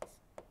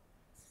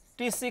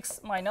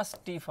T6 minus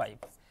T5,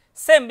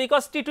 same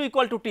because T2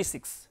 equal to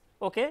T6.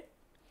 Okay.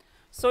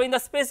 So, in the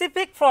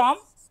specific form,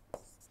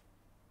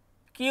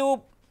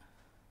 cube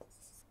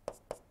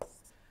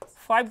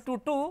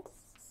 522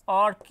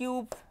 or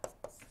cube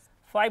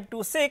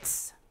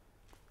 526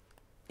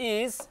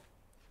 is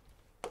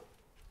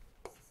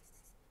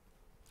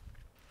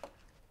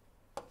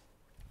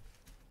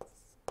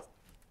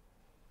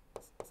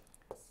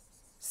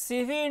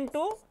Cv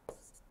into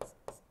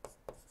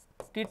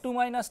T2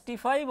 minus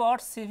T5 or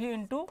Cv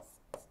into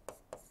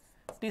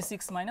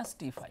T6 minus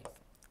T5.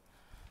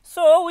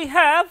 So, we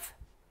have,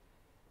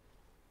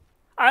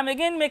 I am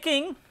again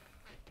making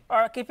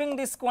or keeping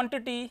this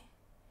quantity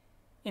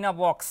in a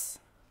box.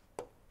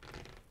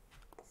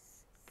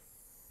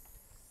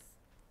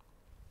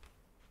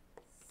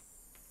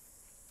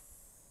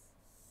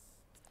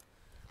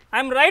 I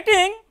am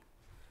writing,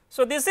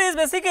 so this is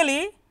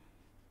basically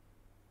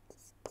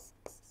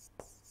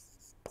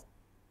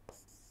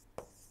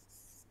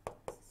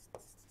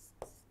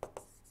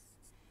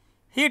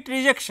heat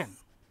rejection,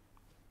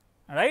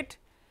 right.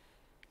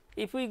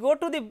 If we go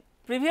to the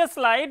previous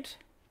slide,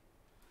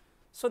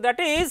 so that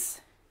is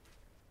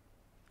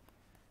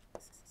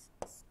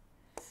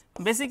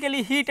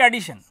basically heat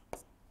addition.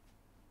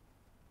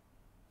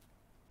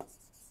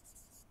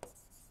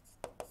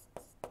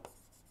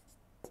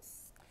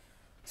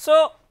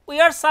 So, we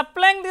are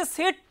supplying this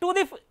heat to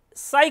the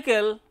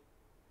cycle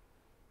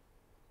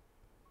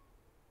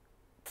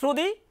through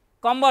the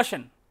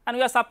combustion and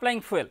we are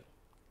supplying fuel,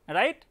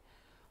 right.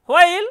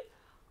 While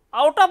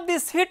out of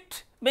this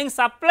heat being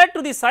supplied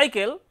to the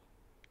cycle,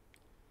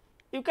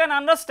 you can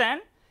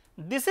understand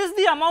this is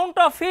the amount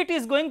of heat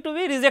is going to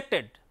be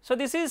rejected. So,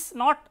 this is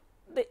not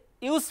the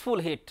useful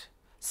heat.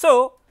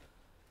 So,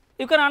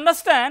 you can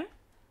understand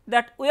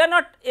that we are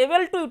not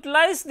able to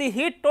utilize the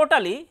heat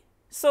totally.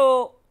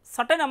 So,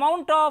 certain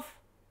amount of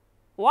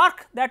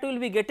work that we will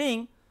be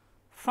getting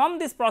from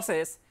this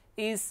process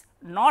is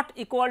not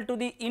equal to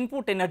the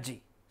input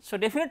energy. So,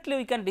 definitely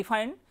we can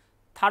define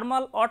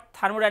thermal or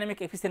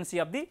thermodynamic efficiency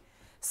of the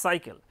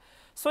cycle.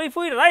 So, if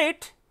we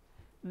write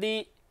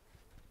the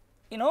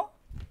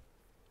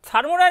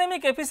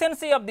thermodynamic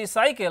efficiency of the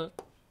cycle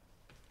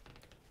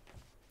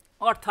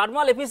or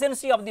thermal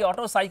efficiency of the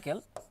Otto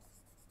cycle,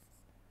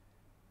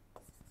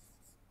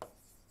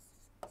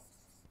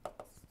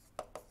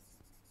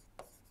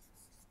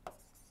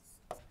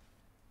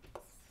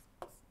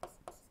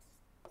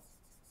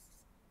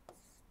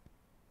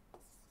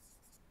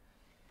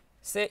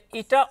 say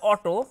eta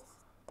Otto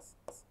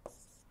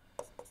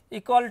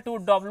equal to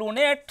W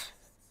net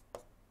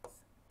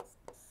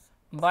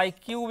by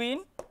Q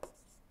in,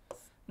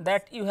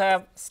 that you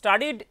have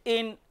studied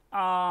in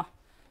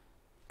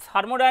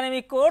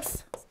thermodynamic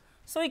course.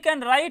 So, we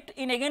can write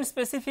in again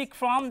specific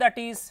form, that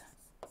is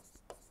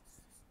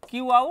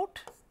Q out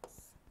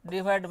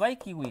divided by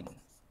Q in,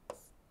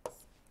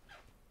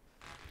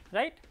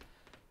 right.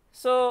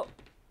 So,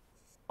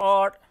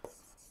 or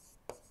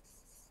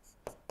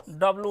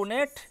W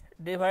net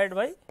divided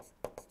by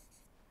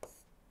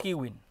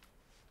Q in.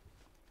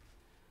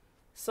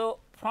 So,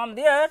 from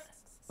there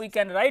we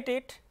can write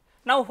it.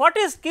 Now, what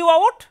is Q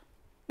out?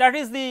 That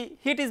is the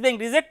heat is being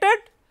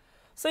rejected.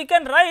 So, we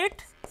can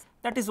write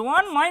that is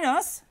 1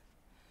 minus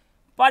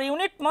per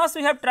unit mass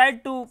we have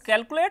tried to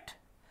calculate.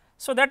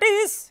 So, that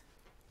is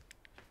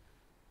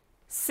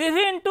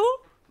Cv into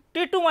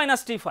T2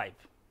 minus T5,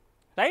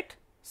 right.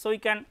 So, we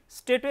can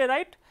straightway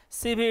write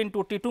Cv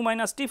into T2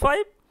 minus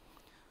T5.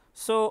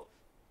 So,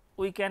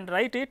 we can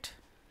write it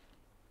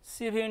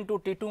Cv into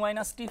T2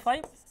 minus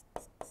T5,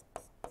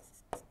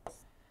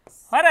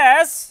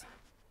 whereas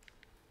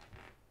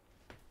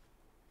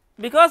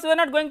because we are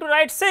not going to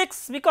write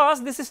 6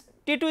 because this is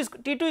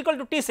T2 equal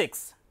to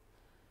T6,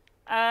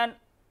 and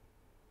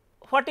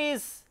what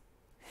is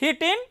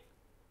heat in,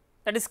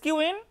 that is Q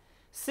in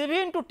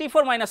Cv into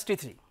T4 minus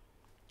T3,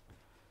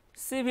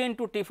 Cv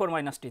into T4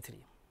 minus T3.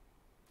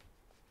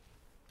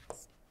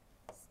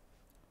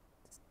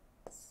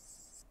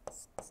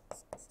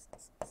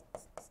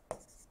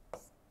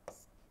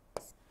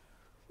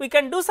 We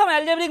can do some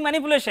algebraic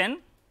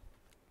manipulation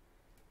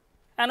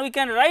and we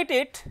can write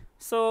it.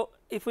 So,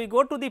 if we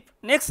go to the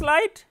next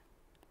slide,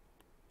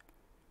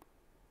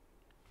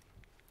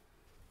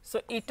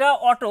 so eta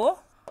auto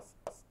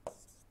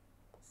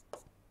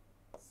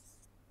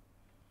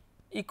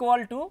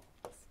equal to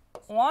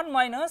 1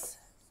 minus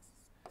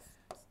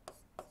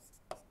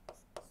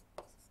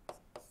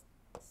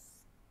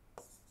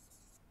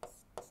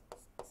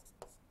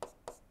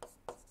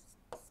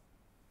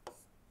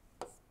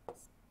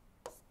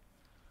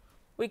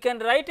we can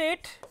write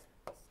it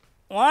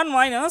 1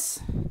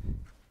 minus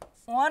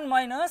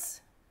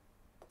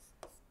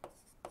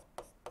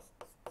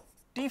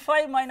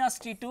T5 minus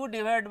T2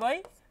 divided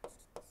by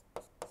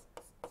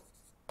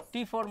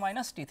T4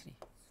 minus T3,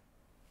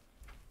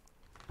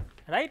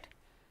 right,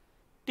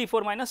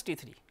 T4 minus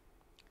T3.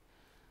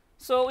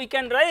 So, we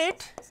can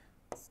write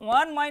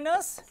 1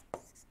 minus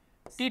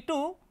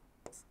T2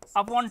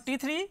 upon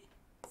T3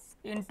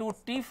 into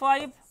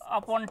T5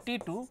 upon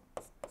T2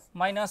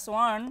 minus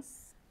 1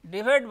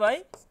 divided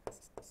by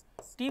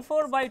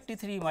T4 by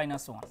T3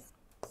 minus 1.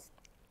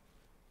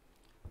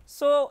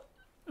 So,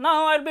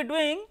 now I will be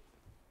doing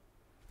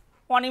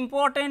one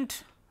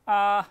important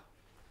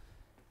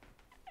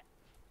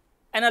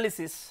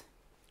analysis.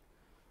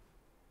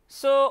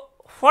 So,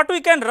 what we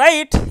can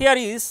write here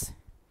is,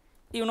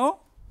 you know,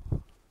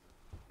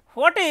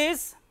 what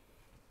is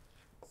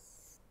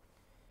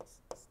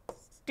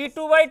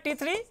T2 by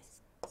T3,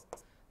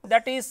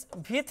 that is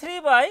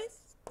V3 by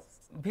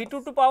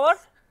V2 to power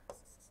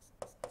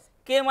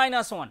k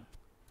minus 1,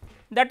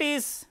 that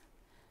is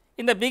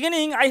in the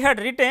beginning I had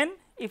written,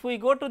 if we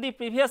go to the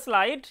previous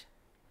slide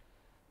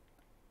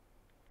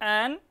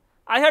and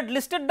I had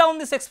listed down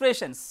these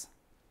expressions,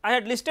 I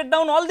had listed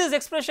down all these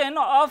expression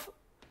of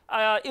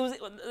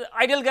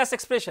ideal gas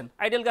expression,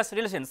 ideal gas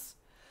relations.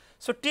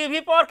 So, T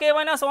v power k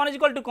minus 1 is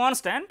equal to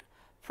constant,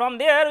 from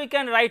there we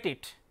can write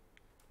it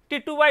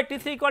T2 by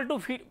T3 equal to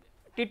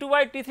T2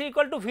 by T3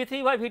 equal to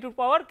V3 by V2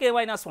 power k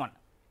minus 1.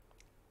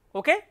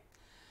 Okay.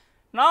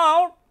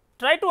 Now,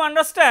 try to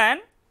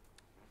understand,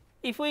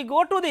 if we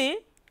go to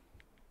the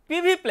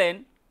PV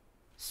plane,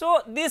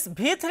 so this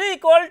V3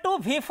 equal to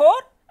V4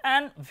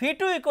 and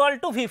V2 equal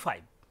to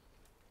V5,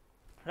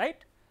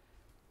 right.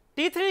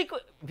 V3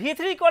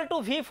 equal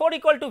to V4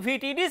 equal to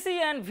VTDC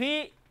and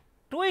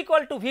V2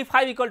 equal to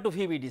V5 equal to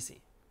VVDC.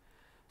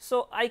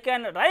 So, I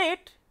can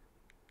write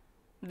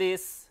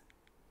this,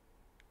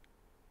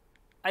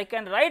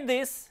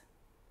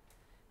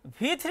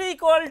 V3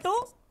 equal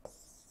to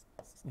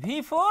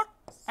V4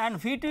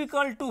 and V2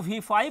 equal to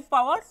V5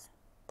 power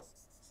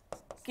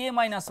k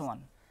minus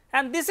 1,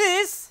 and this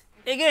is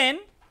again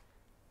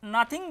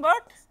nothing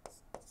but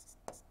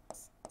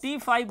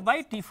T5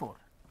 by T4.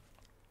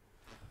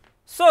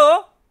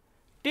 So,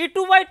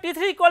 T2 by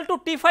T3 equal to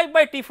T5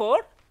 by T4,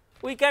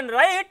 we can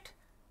write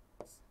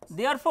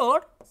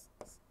therefore,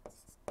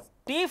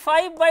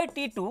 T5 by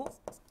T2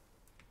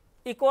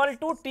 equal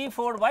to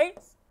T4 by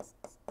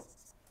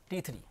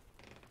T3.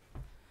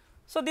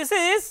 So, this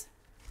is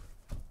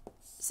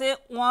say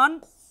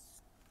one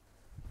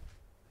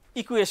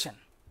equation.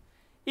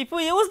 If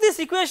we use this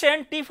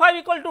equation T5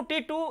 equal to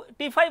T2,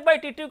 T5 by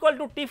T2 equal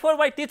to T4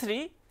 by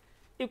T3,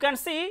 you can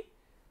see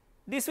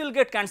this will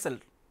get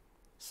cancelled.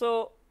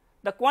 So,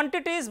 the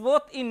quantities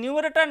both in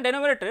numerator and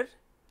denominator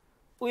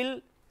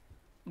will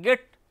get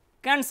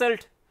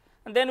cancelled,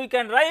 and then we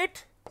can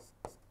write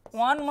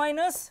 1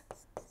 minus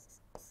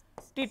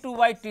T2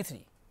 by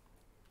T3,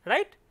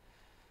 right.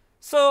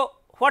 So,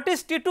 what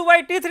is T2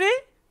 by T3?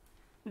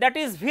 That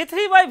is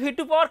V3 by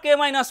V2 power k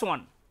minus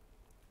 1.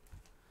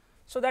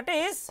 So, that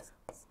is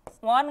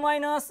 1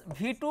 minus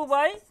V2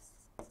 by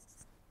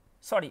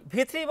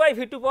V3 by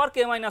V2 power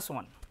k minus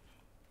 1.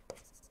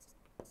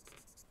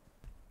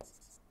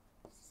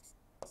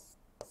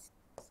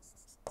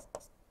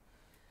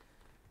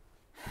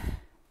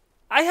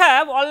 I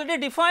have already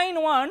defined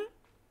one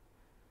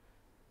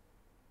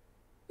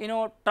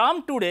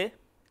term today.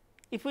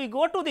 If we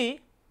go to the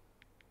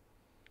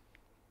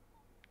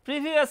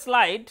previous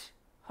slide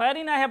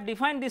wherein I have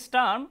defined this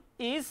term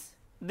is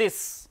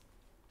this.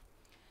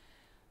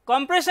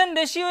 compression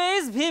ratio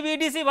is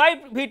VBDC by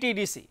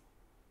VTDC.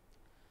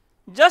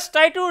 Just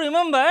try to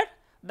remember,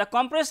 the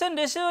compression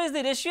ratio is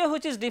the ratio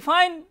which is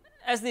defined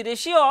as the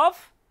ratio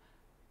of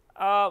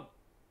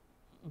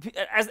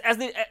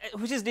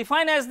which is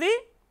defined as the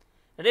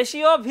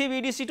ratio of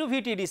VBDC to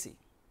VTDC.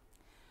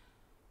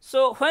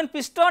 So, when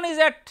piston is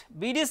at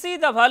BDC,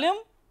 the volume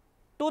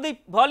to the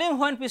volume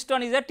when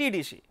piston is at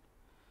TDC.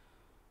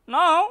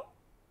 Now,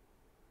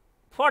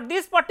 for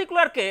this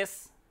particular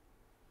case,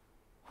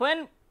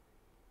 when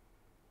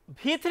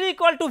V3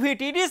 equal to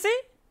VTDC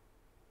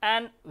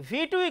and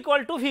V2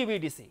 equal to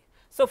VBDC.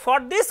 So, for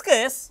this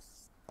case,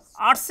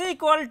 RC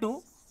equal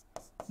to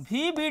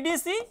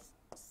VBDC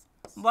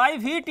by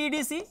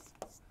VTDC.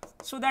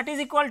 So, that is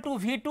equal to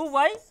V2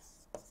 by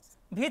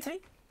V3,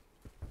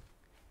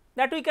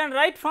 that we can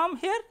write from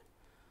here.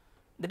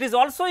 That is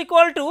also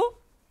equal to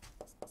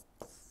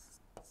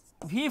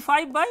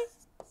V5 by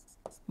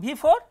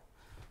V4.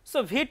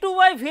 So, V2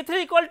 by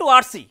V3 equal to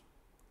RC,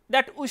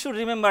 that we should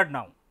remember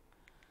now.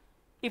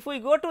 If we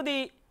go to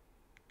the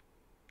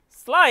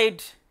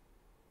slide,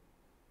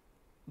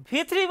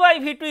 V3 by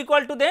V2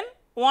 equal to then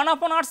 1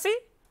 upon RC.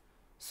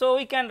 So,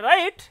 we can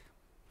write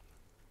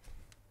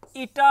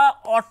eta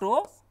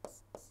auto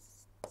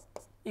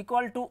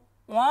equal to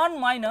 1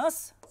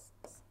 minus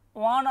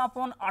 1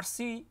 upon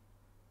RC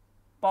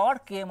power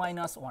k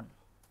minus 1,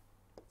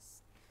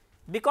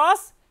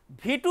 because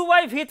V2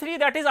 by V3,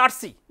 that is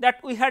RC,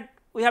 that we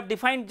have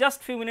defined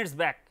just few minutes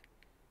back.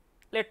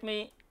 Let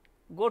me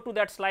go to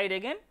that slide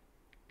again.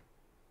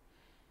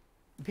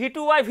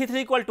 V2 by V3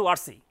 equal to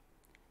RC,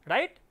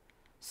 right.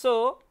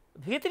 So,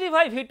 V3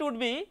 by V2 would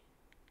be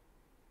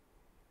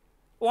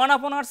 1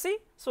 upon RC.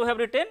 So, we have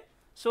written.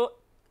 So,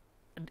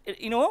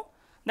 you know,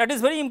 that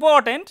is very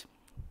important.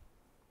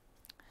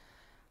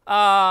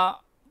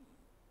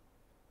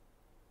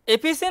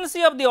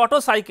 Efficiency of the Otto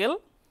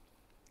cycle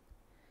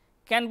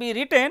can be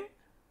written,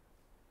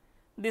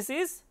 this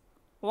is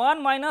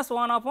 1 minus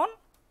 1 upon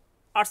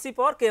RC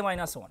power k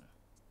minus 1.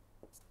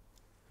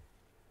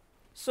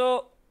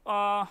 So,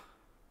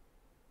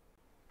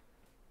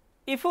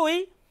 if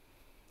we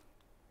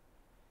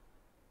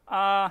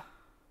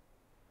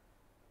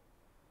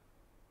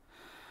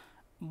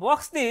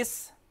box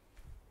this,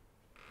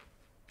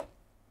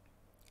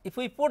 if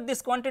we put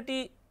this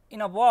quantity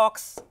in a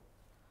box,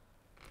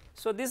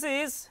 so this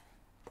is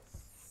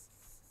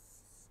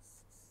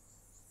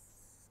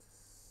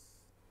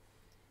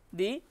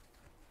the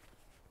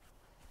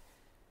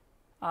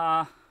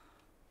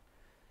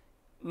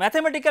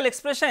mathematical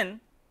expression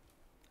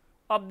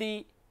of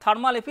the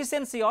thermal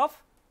efficiency of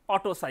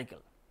Otto cycle,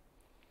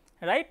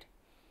 right.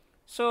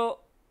 So,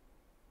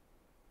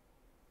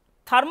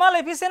 thermal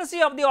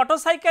efficiency of the Otto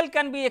cycle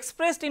can be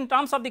expressed in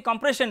terms of the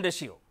compression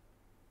ratio.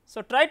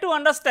 So, try to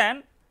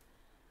understand,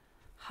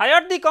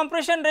 higher the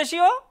compression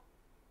ratio,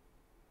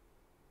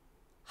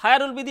 higher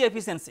will be the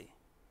efficiency,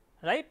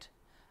 right,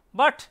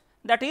 but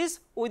that is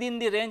within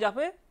the range of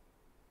a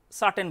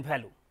certain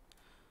value.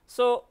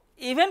 So,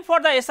 even for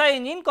the SI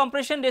engine,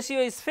 compression ratio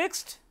is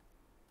fixed,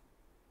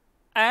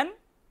 and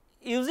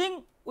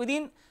using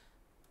within,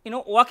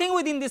 working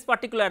within this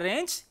particular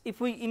range, if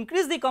we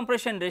increase the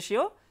compression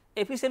ratio,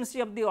 efficiency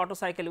of the Otto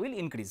cycle will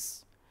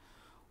increase.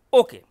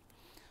 Okay.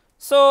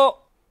 So,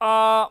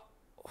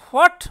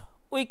 what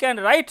we can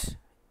write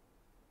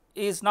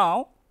is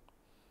now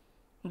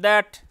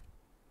that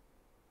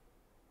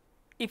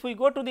if we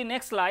go to the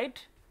next slide,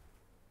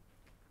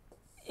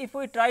 if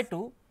we try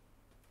to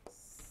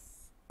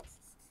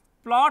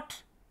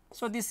plot,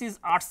 so this is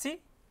RC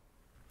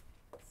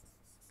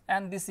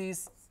and this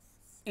is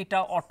eta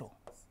auto.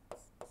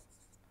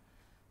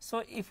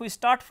 So, if we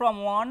start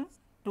from 1,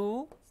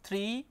 2,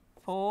 3,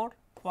 4,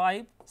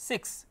 5,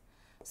 6,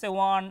 say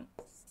 1,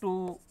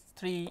 2,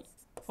 3,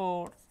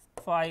 4,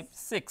 5,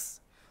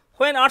 6.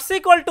 When RC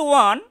equal to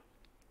 1,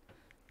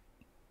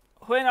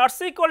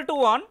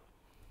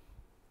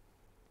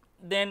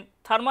 then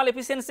thermal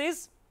efficiency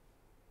is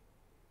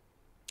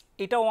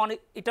eta 1,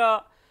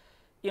 eta,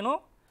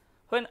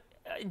 when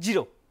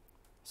 0.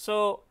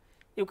 So,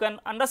 you can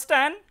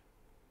understand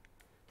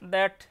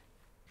that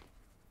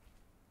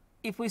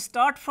if we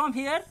start from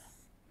here,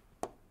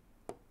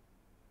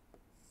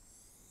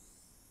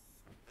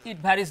 it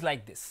varies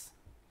like this.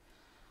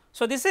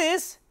 So, this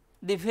is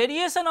the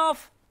variation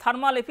of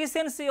thermal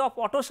efficiency of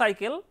Otto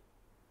cycle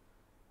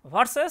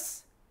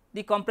versus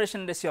the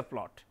compression ratio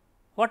plot.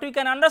 What we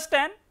can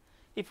understand,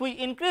 if we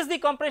increase the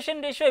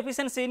compression ratio,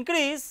 efficiency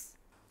increase.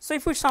 So,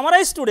 if we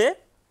summarize today,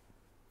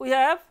 we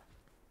have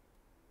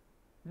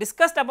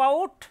discussed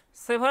about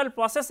several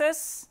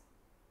processes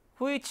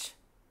which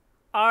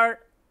are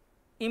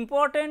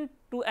important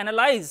to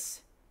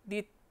analyze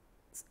the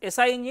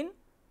SI engine,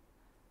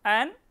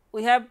 and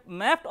we have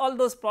mapped all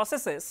those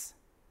processes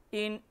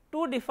in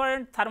two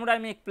different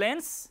thermodynamic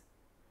planes.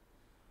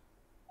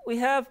 We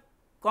have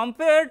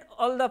compared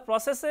all the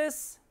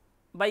processes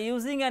by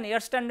using an air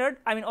standard,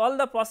 all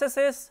the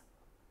processes,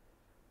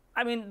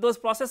 those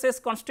processes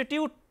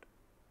constitute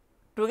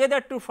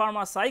together to form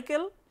a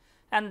cycle,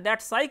 and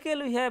that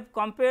cycle we have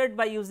compared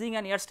by using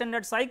an air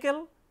standard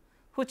cycle,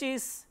 which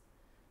is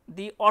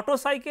the Otto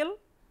cycle.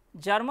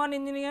 German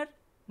engineer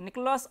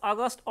Nicholas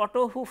August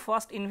Otto who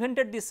first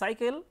invented this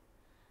cycle,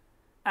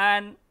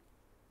 and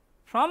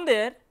from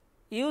there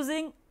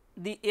using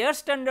the air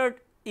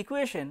standard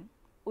equation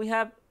we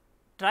have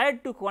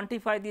tried to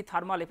quantify the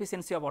thermal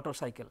efficiency of Otto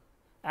cycle,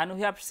 and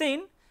we have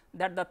seen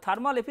that the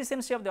thermal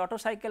efficiency of the Otto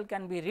cycle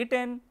can be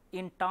written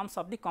in terms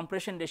of the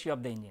compression ratio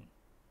of the engine.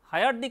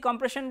 Higher the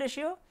compression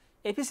ratio,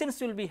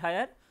 efficiency will be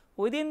higher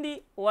within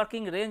the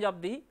working range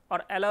of the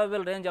or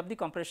allowable range of the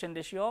compression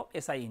ratio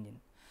of SI engine.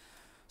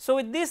 So,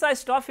 with this I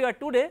stop here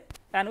today,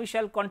 and we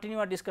shall continue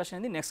our discussion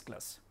in the next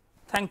class.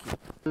 Thank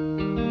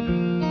you.